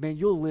do, man,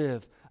 you'll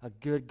live a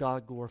good,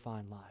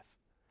 God-glorifying life.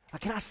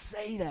 Like, can I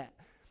say that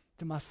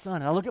to my son?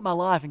 And I look at my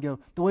life and go,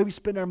 the way we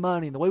spend our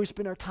money and the way we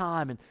spend our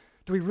time, and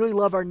do we really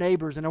love our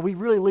neighbors, and are we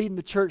really leading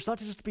the church, not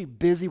just to be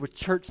busy with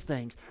church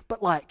things,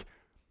 but like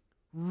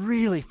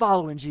really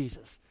following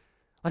Jesus?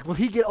 Like, will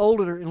he get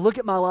older and look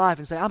at my life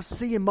and say, I'm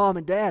seeing mom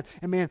and dad,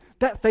 and man,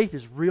 that faith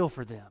is real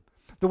for them.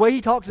 The way he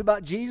talks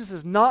about Jesus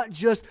is not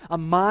just a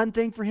mind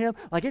thing for him,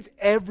 like, it's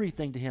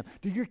everything to him.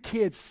 Do your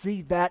kids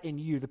see that in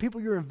you? The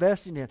people you're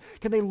investing in,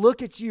 can they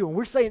look at you? And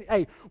we're saying,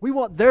 hey, we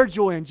want their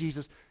joy in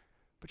Jesus.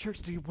 But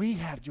church, do we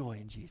have joy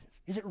in Jesus?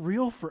 Is it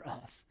real for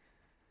us?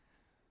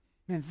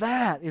 Man,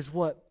 that is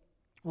what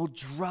will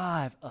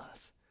drive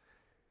us.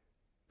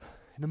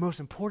 And the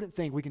most important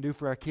thing we can do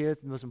for our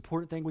kids, the most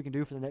important thing we can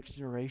do for the next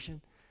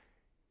generation,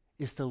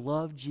 is to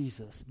love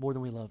Jesus more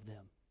than we love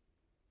them.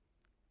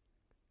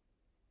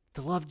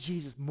 To love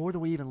Jesus more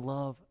than we even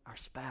love our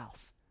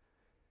spouse.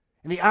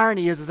 And the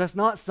irony is that's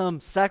not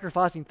some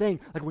sacrificing thing.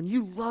 Like when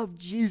you love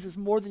Jesus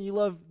more than you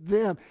love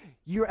them,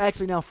 you're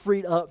actually now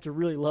freed up to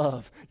really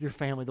love your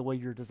family the way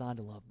you're designed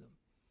to love them.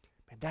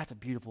 And that's a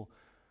beautiful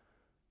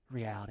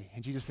reality.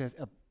 And Jesus says,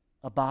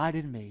 abide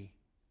in me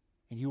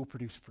and you will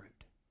produce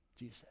fruit.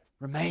 Jesus says,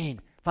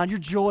 remain, find your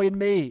joy in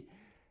me.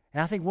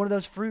 And I think one of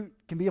those fruit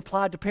can be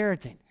applied to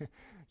parenting.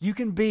 You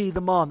can be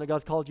the mom that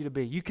God's called you to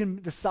be. You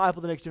can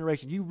disciple the next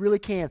generation. You really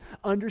can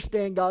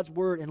understand God's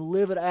word and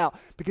live it out,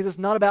 because it's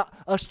not about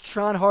us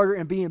trying harder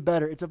and being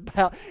better. It's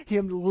about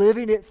Him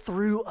living it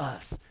through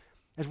us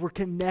as we're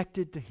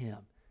connected to Him.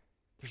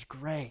 There's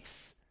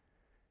grace.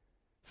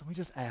 So we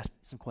just ask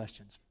some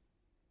questions.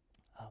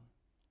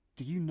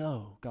 Do you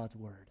know God's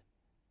word?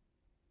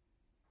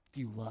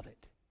 Do you love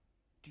it?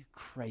 Do you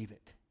crave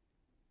it?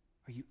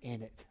 Are you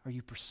in it? Are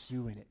you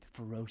pursuing it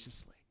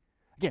ferociously?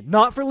 Again,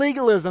 not for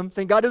legalism,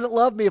 saying God doesn't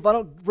love me if I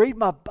don't read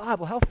my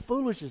Bible. How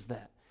foolish is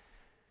that?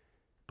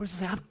 But it's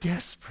saying I'm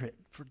desperate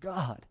for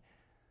God.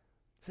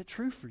 Is that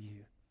true for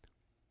you?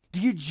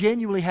 Do you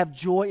genuinely have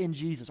joy in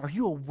Jesus? Are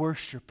you a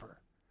worshiper?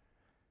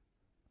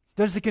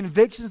 Does the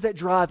convictions that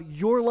drive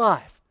your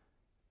life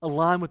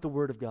align with the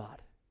Word of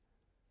God?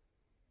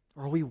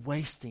 Or are we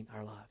wasting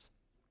our lives?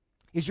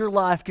 Is your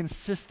life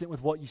consistent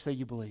with what you say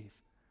you believe?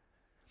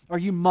 Are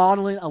you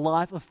modeling a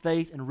life of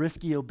faith and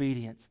risky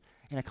obedience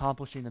in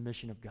accomplishing the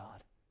mission of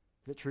God?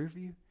 Is that true for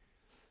you?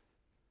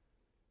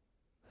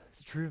 Is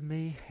it true of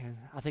me? And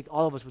I think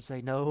all of us would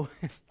say, no,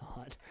 it's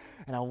not.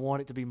 And I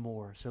want it to be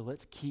more. So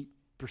let's keep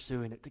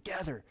pursuing it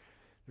together.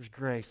 There's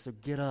grace. So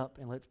get up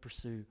and let's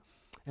pursue.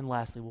 And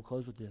lastly, we'll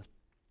close with this.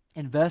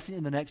 Investing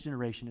in the next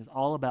generation is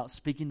all about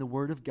speaking the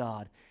word of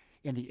God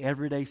in the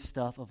everyday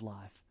stuff of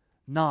life,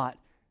 not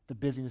the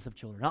busyness of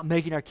children, not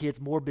making our kids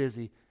more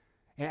busy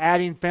and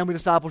adding family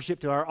discipleship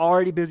to our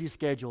already busy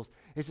schedules.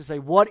 It's to say,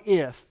 what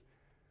if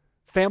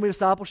family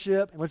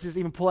discipleship, and let's just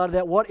even pull out of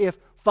that, what if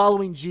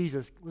following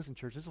Jesus, listen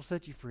church, this will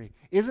set you free,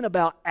 isn't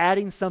about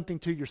adding something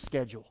to your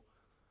schedule?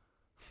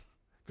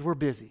 Because we're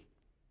busy,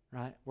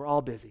 right? We're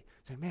all busy.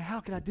 So, man, how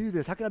can I do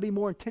this? How can I be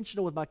more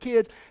intentional with my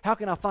kids? How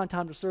can I find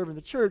time to serve in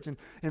the church and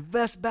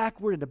invest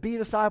backward and to be a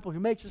disciple who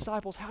makes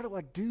disciples? How do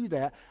I do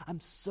that? I'm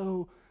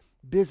so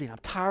busy and I'm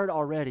tired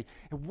already.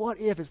 And what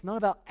if it's not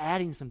about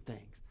adding some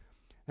things?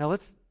 Now,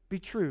 let's be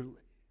true.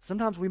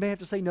 Sometimes we may have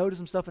to say no to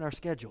some stuff in our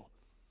schedule.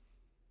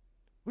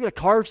 We got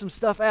to carve some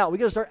stuff out. We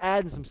got to start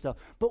adding some stuff.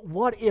 But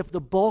what if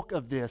the bulk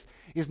of this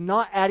is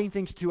not adding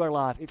things to our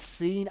life? It's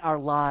seeing our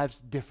lives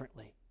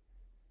differently.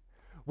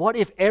 What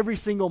if every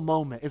single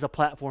moment is a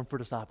platform for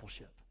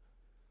discipleship?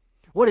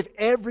 What if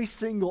every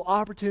single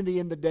opportunity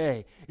in the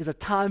day is a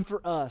time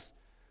for us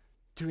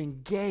to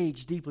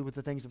engage deeply with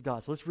the things of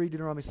God? So let's read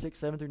Deuteronomy 6,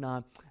 7 through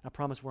 9. I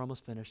promise we're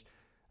almost finished.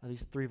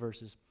 These 3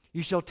 verses.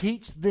 You shall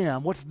teach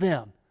them. What's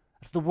them?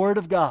 That's the word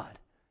of God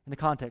in the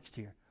context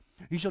here.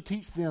 You shall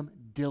teach them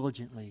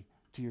diligently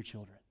to your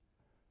children.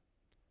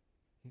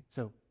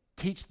 So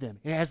teach them.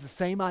 It has the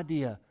same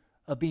idea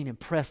of being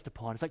impressed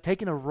upon. It's like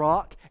taking a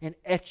rock and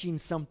etching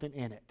something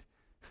in it.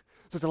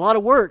 So it's a lot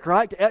of work,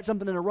 right, to etch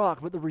something in a rock,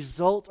 but the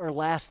results are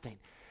lasting.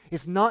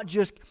 It's not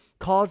just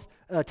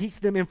teach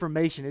them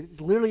information. It's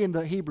literally in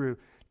the Hebrew,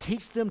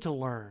 teach them to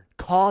learn,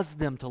 cause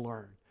them to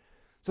learn.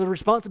 So the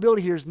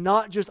responsibility here is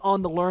not just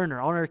on the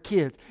learner, on our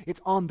kids. It's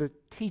on the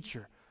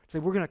teacher. So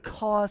we're going to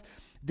cause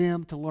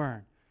them to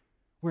learn.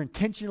 We're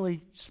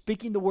intentionally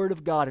speaking the word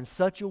of God in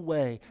such a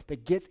way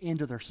that gets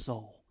into their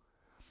soul.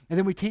 And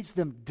then we teach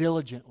them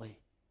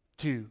diligently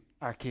to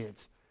our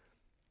kids.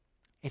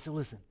 And so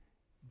listen,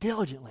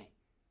 diligently,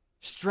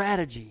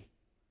 strategy,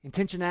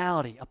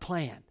 intentionality, a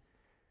plan.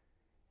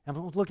 I'm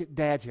going to look at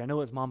dads here. I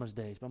know it's mama's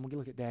days, but I'm going to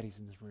look at daddies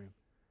in this room.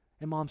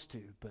 And moms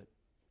too, but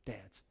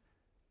dads.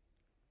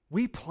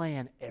 We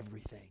plan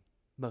everything,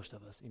 most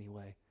of us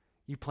anyway.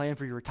 You plan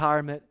for your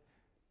retirement.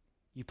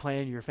 You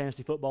plan your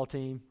fantasy football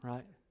team,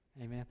 right?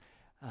 Amen.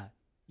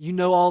 You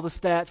know all the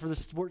stats for the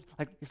sport.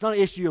 Like, it's not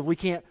an issue of we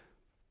can't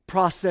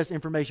process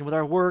information. With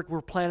our work,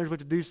 we're planners, we have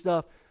to do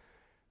stuff.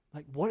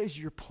 Like, what is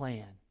your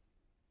plan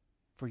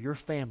for your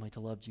family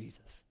to love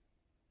Jesus?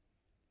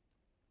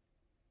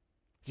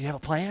 Do you have a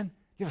plan? Do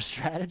you have a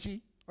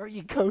strategy? Or are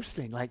you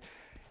coasting? Like,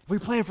 if we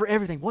plan for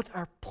everything, what's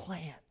our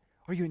plan?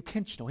 Are you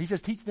intentional? He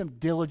says teach them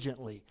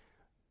diligently,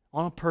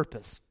 on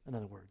purpose, in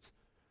other words.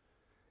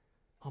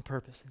 On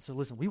purpose. And so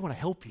listen, we want to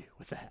help you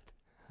with that.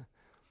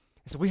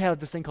 And so we have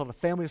this thing called a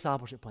family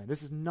discipleship plan.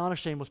 This is not a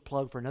shameless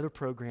plug for another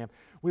program.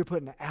 We're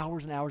putting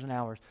hours and hours and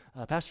hours.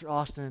 Pastor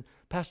Austin,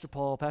 Pastor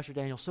Paul, Pastor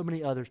Daniel, so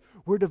many others.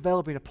 We're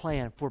developing a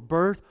plan for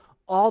birth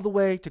all the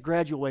way to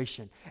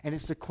graduation. And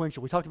it's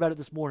sequential. We talked about it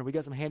this morning. We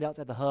got some handouts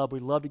at the hub.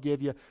 We'd love to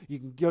give you. You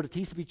can go to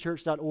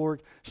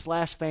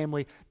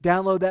tcbchurch.org/family,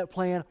 download that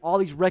plan, all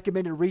these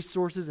recommended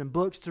resources and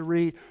books to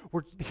read.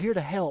 We're here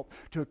to help,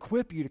 to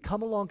equip you, to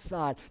come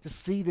alongside, to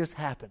see this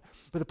happen.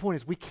 But the point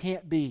is, we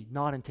can't be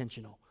not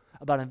intentional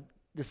about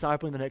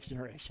discipling the next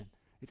generation.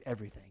 It's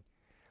everything.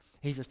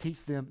 He says,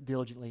 teach them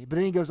diligently. But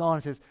then he goes on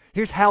and says,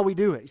 here's how we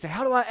do it. He says,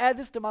 how do I add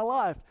this to my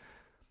life?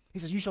 He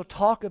says, you shall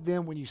talk of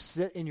them when you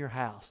sit in your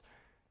house.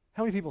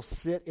 How many people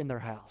sit in their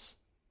house?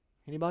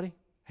 Anybody?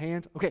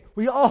 Hands? Okay,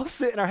 we all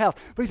sit in our house.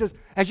 But he says,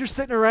 as you're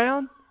sitting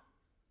around,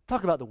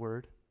 talk about the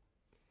word.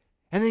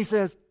 And then he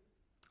says,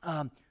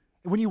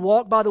 when you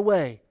walk by the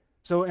way,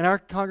 so in our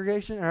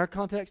congregation, in our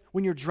context,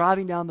 when you're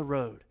driving down the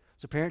road.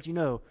 So parents, you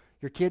know,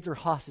 your kids are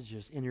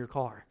hostages in your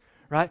car,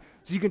 right?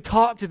 So you can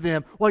talk to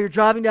them while you're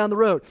driving down the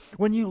road.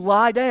 When you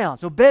lie down,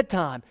 so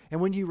bedtime,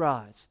 and when you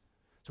rise.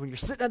 So when you're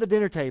sitting at the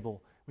dinner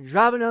table, when you're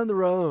driving down the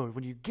road,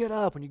 when you get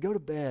up, when you go to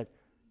bed,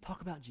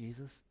 talk about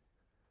Jesus.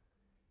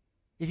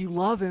 If you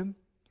love him,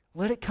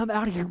 let it come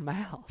out of your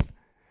mouth.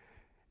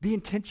 Be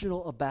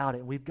intentional about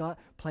it. We've got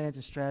plans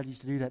and strategies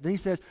to do that. Then he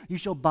says, you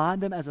shall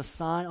bind them as a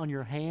sign on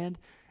your hand,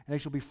 and they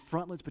shall be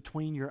frontlets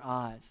between your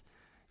eyes.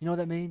 You know what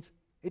that means?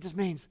 It just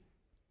means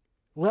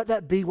let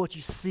that be what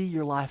you see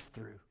your life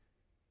through.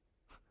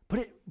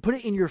 Put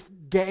it in your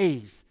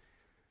gaze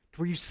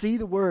to where you see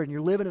the word and you're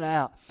living it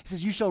out. He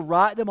says, you shall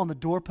write them on the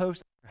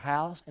doorpost of your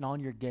house and on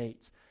your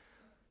gates.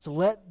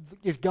 So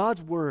is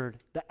God's word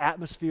the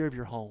atmosphere of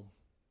your home?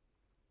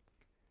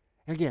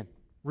 And again,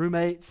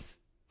 roommates,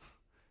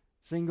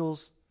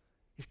 singles,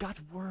 is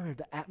God's word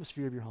the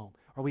atmosphere of your home?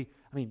 Are we,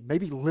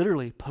 maybe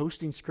literally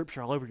posting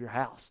scripture all over your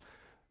house.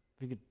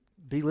 You could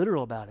be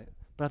literal about it.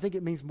 But I think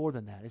it means more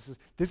than that.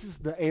 This is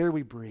the air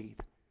we breathe.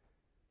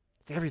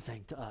 It's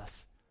everything to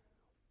us.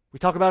 We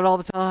talk about it all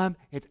the time.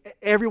 It's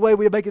every way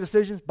we make a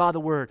decision is by the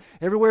word.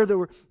 Everywhere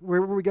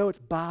wherever we go, it's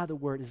by the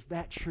word. Is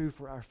that true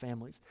for our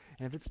families?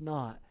 And if it's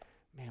not,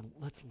 man,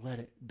 let's let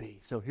it be.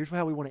 So here's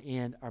how we want to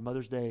end our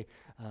Mother's Day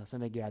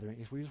Sunday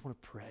gathering. Is we just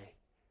want to pray.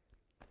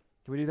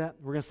 Can we do that?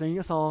 We're going to sing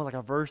a song, like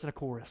a verse and a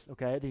chorus,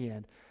 okay, at the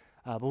end.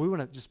 But we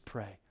want to just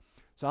pray.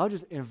 So I'll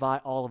just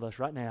invite all of us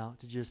right now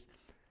to just,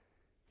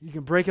 you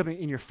can break up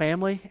in your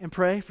family and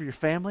pray for your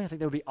family. I think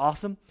that would be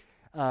awesome.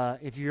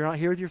 If you're not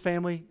here with your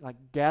family, like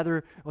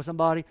gather with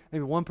somebody.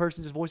 Maybe one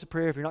person just voice a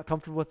prayer if you're not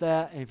comfortable with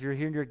that. And if you're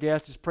hearing your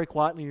guest, just pray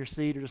quietly in your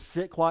seat or just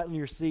sit quietly in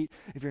your seat.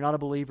 If you're not a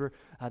believer,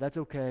 that's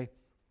okay.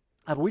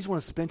 But we just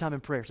want to spend time in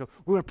prayer. So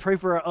we want to pray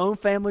for our own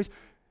families.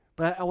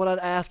 But what I'd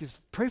ask is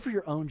pray for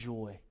your own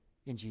joy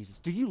in Jesus.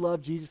 Do you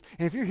love Jesus?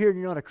 And if you're here and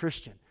you're not a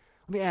Christian,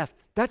 let me ask,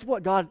 that's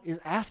what God is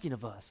asking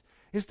of us,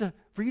 is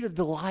for you to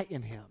delight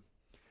in him.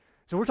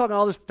 So we're talking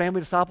all this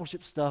family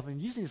discipleship stuff,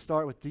 and you just need to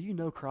start with, do you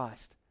know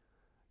Christ?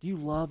 Do you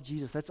love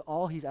Jesus? That's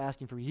all he's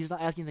asking from you. He's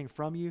not asking anything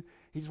from you.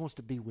 He just wants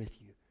to be with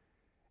you.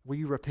 Will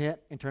you repent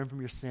and turn from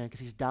your sin? Because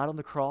he's died on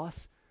the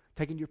cross,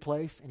 taken your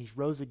place, and he's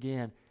rose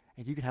again,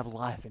 and you can have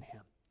life in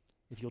him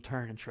if you'll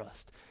turn and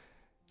trust.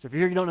 So if you're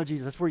here and you don't know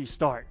Jesus, that's where you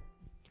start.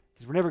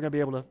 Because we're never going to be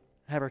able to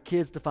have our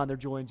kids to find their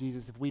joy in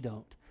Jesus if we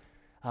don't.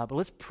 But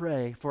let's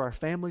pray for our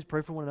families,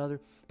 pray for one another,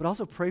 but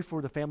also pray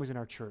for the families in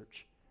our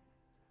church.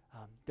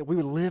 That we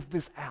would live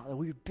this out, that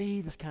we would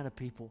be this kind of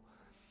people.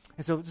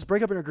 And so just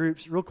break up into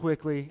groups real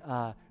quickly,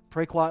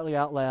 pray quietly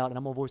out loud, and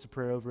I'm going to voice a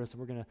prayer over us, and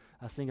we're going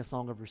to sing a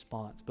song of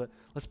response. But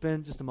let's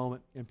spend just a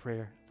moment in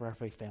prayer for our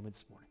faith family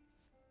this morning.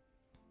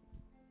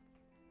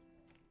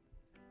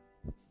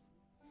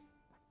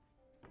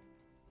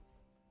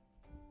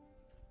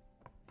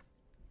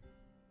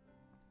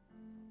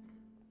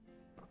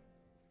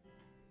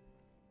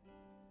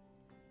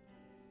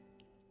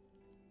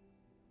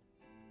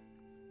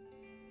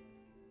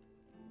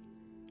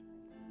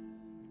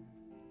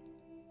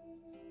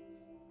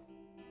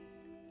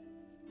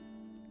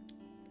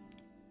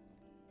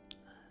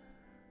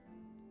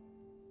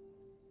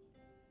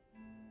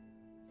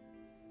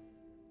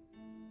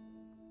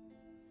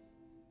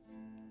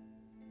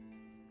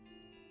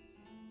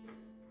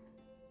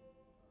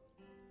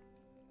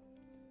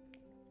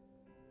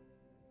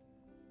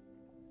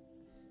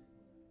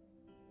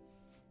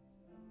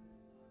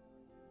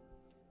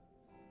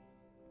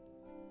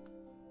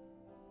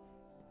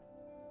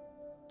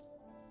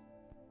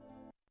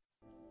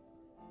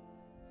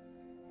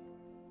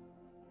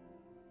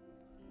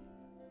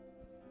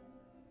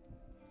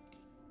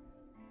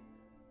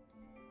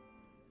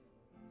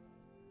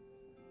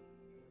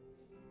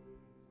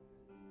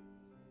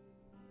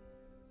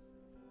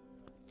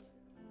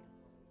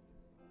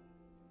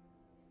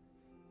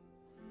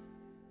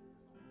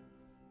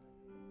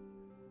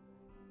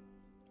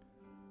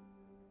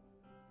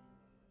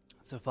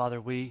 So,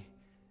 Father, we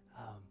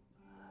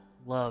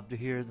love to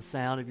hear the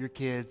sound of your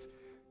kids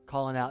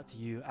calling out to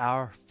you,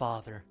 our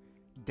Father,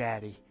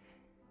 Daddy.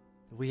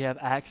 We have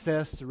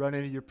access to run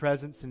into your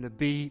presence and to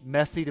be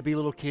messy, to be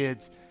little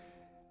kids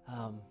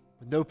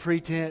with no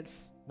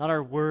pretense, not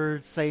our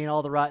words saying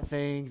all the right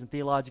things and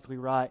theologically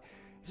right.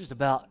 It's just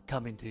about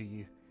coming to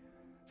you,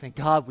 saying,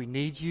 God, we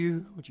need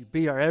you. Would you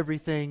be our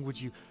everything? Would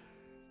you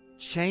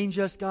change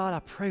us, God?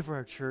 I pray for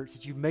our church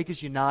that you make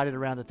us united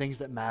around the things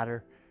that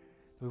matter.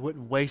 We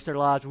wouldn't waste our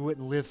lives. We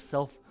wouldn't live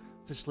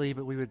selfishly,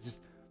 but we would just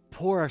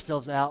pour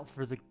ourselves out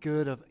for the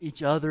good of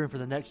each other and for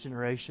the next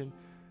generation.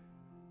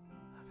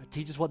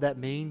 Teach us what that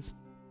means.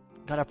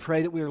 God, I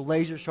pray that we are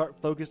laser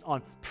sharp focused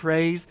on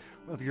praise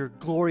of your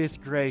glorious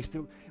grace.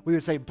 That we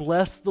would say,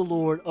 bless the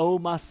Lord, O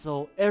my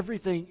soul,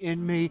 everything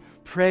in me,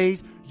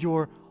 praise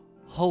your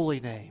holy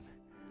name.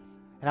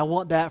 And I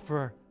want that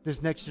for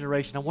this next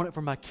generation. I want it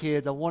for my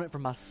kids. I want it for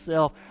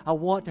myself. I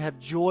want to have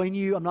joy in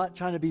you. I'm not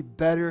trying to be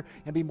better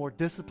and be more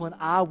disciplined.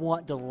 I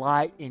want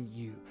delight in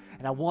you.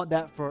 And I want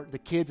that for the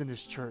kids in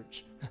this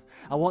church.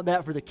 I want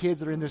that for the kids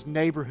that are in this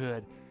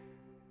neighborhood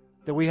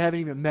that we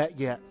haven't even met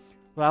yet.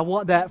 But I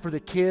want that for the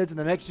kids and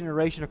the next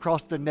generation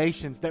across the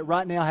nations that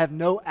right now have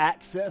no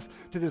access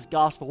to this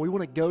gospel. We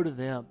want to go to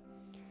them.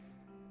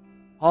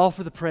 All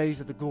for the praise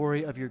of the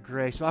glory of your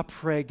grace. So I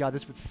pray, God,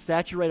 this would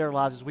saturate our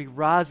lives as we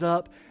rise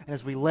up and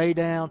as we lay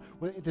down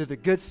through the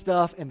good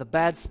stuff and the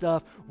bad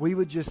stuff. We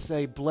would just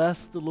say,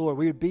 bless the Lord.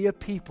 We would be a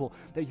people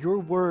that your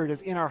word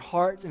is in our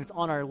hearts and it's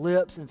on our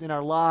lips and it's in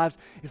our lives.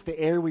 It's the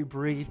air we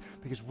breathe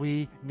because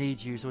we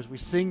need you. So as we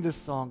sing this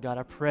song, God,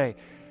 I pray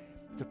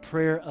it's a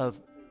prayer of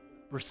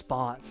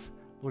response.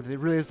 Lord, it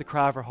really is the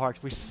cry of our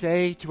hearts. We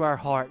say to our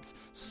hearts,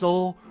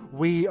 soul,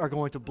 we are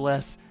going to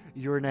bless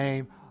your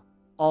name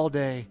all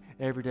day,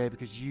 every day,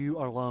 because you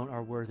alone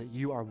are worthy.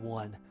 You are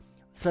one.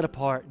 Set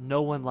apart,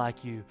 no one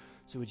like you.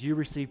 So would you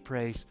receive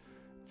praise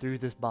through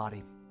this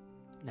body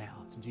now?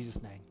 It's in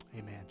Jesus' name,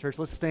 amen. Church,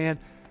 let's stand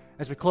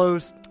as we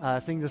close,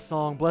 sing this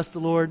song, Bless the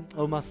Lord,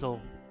 O my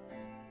soul.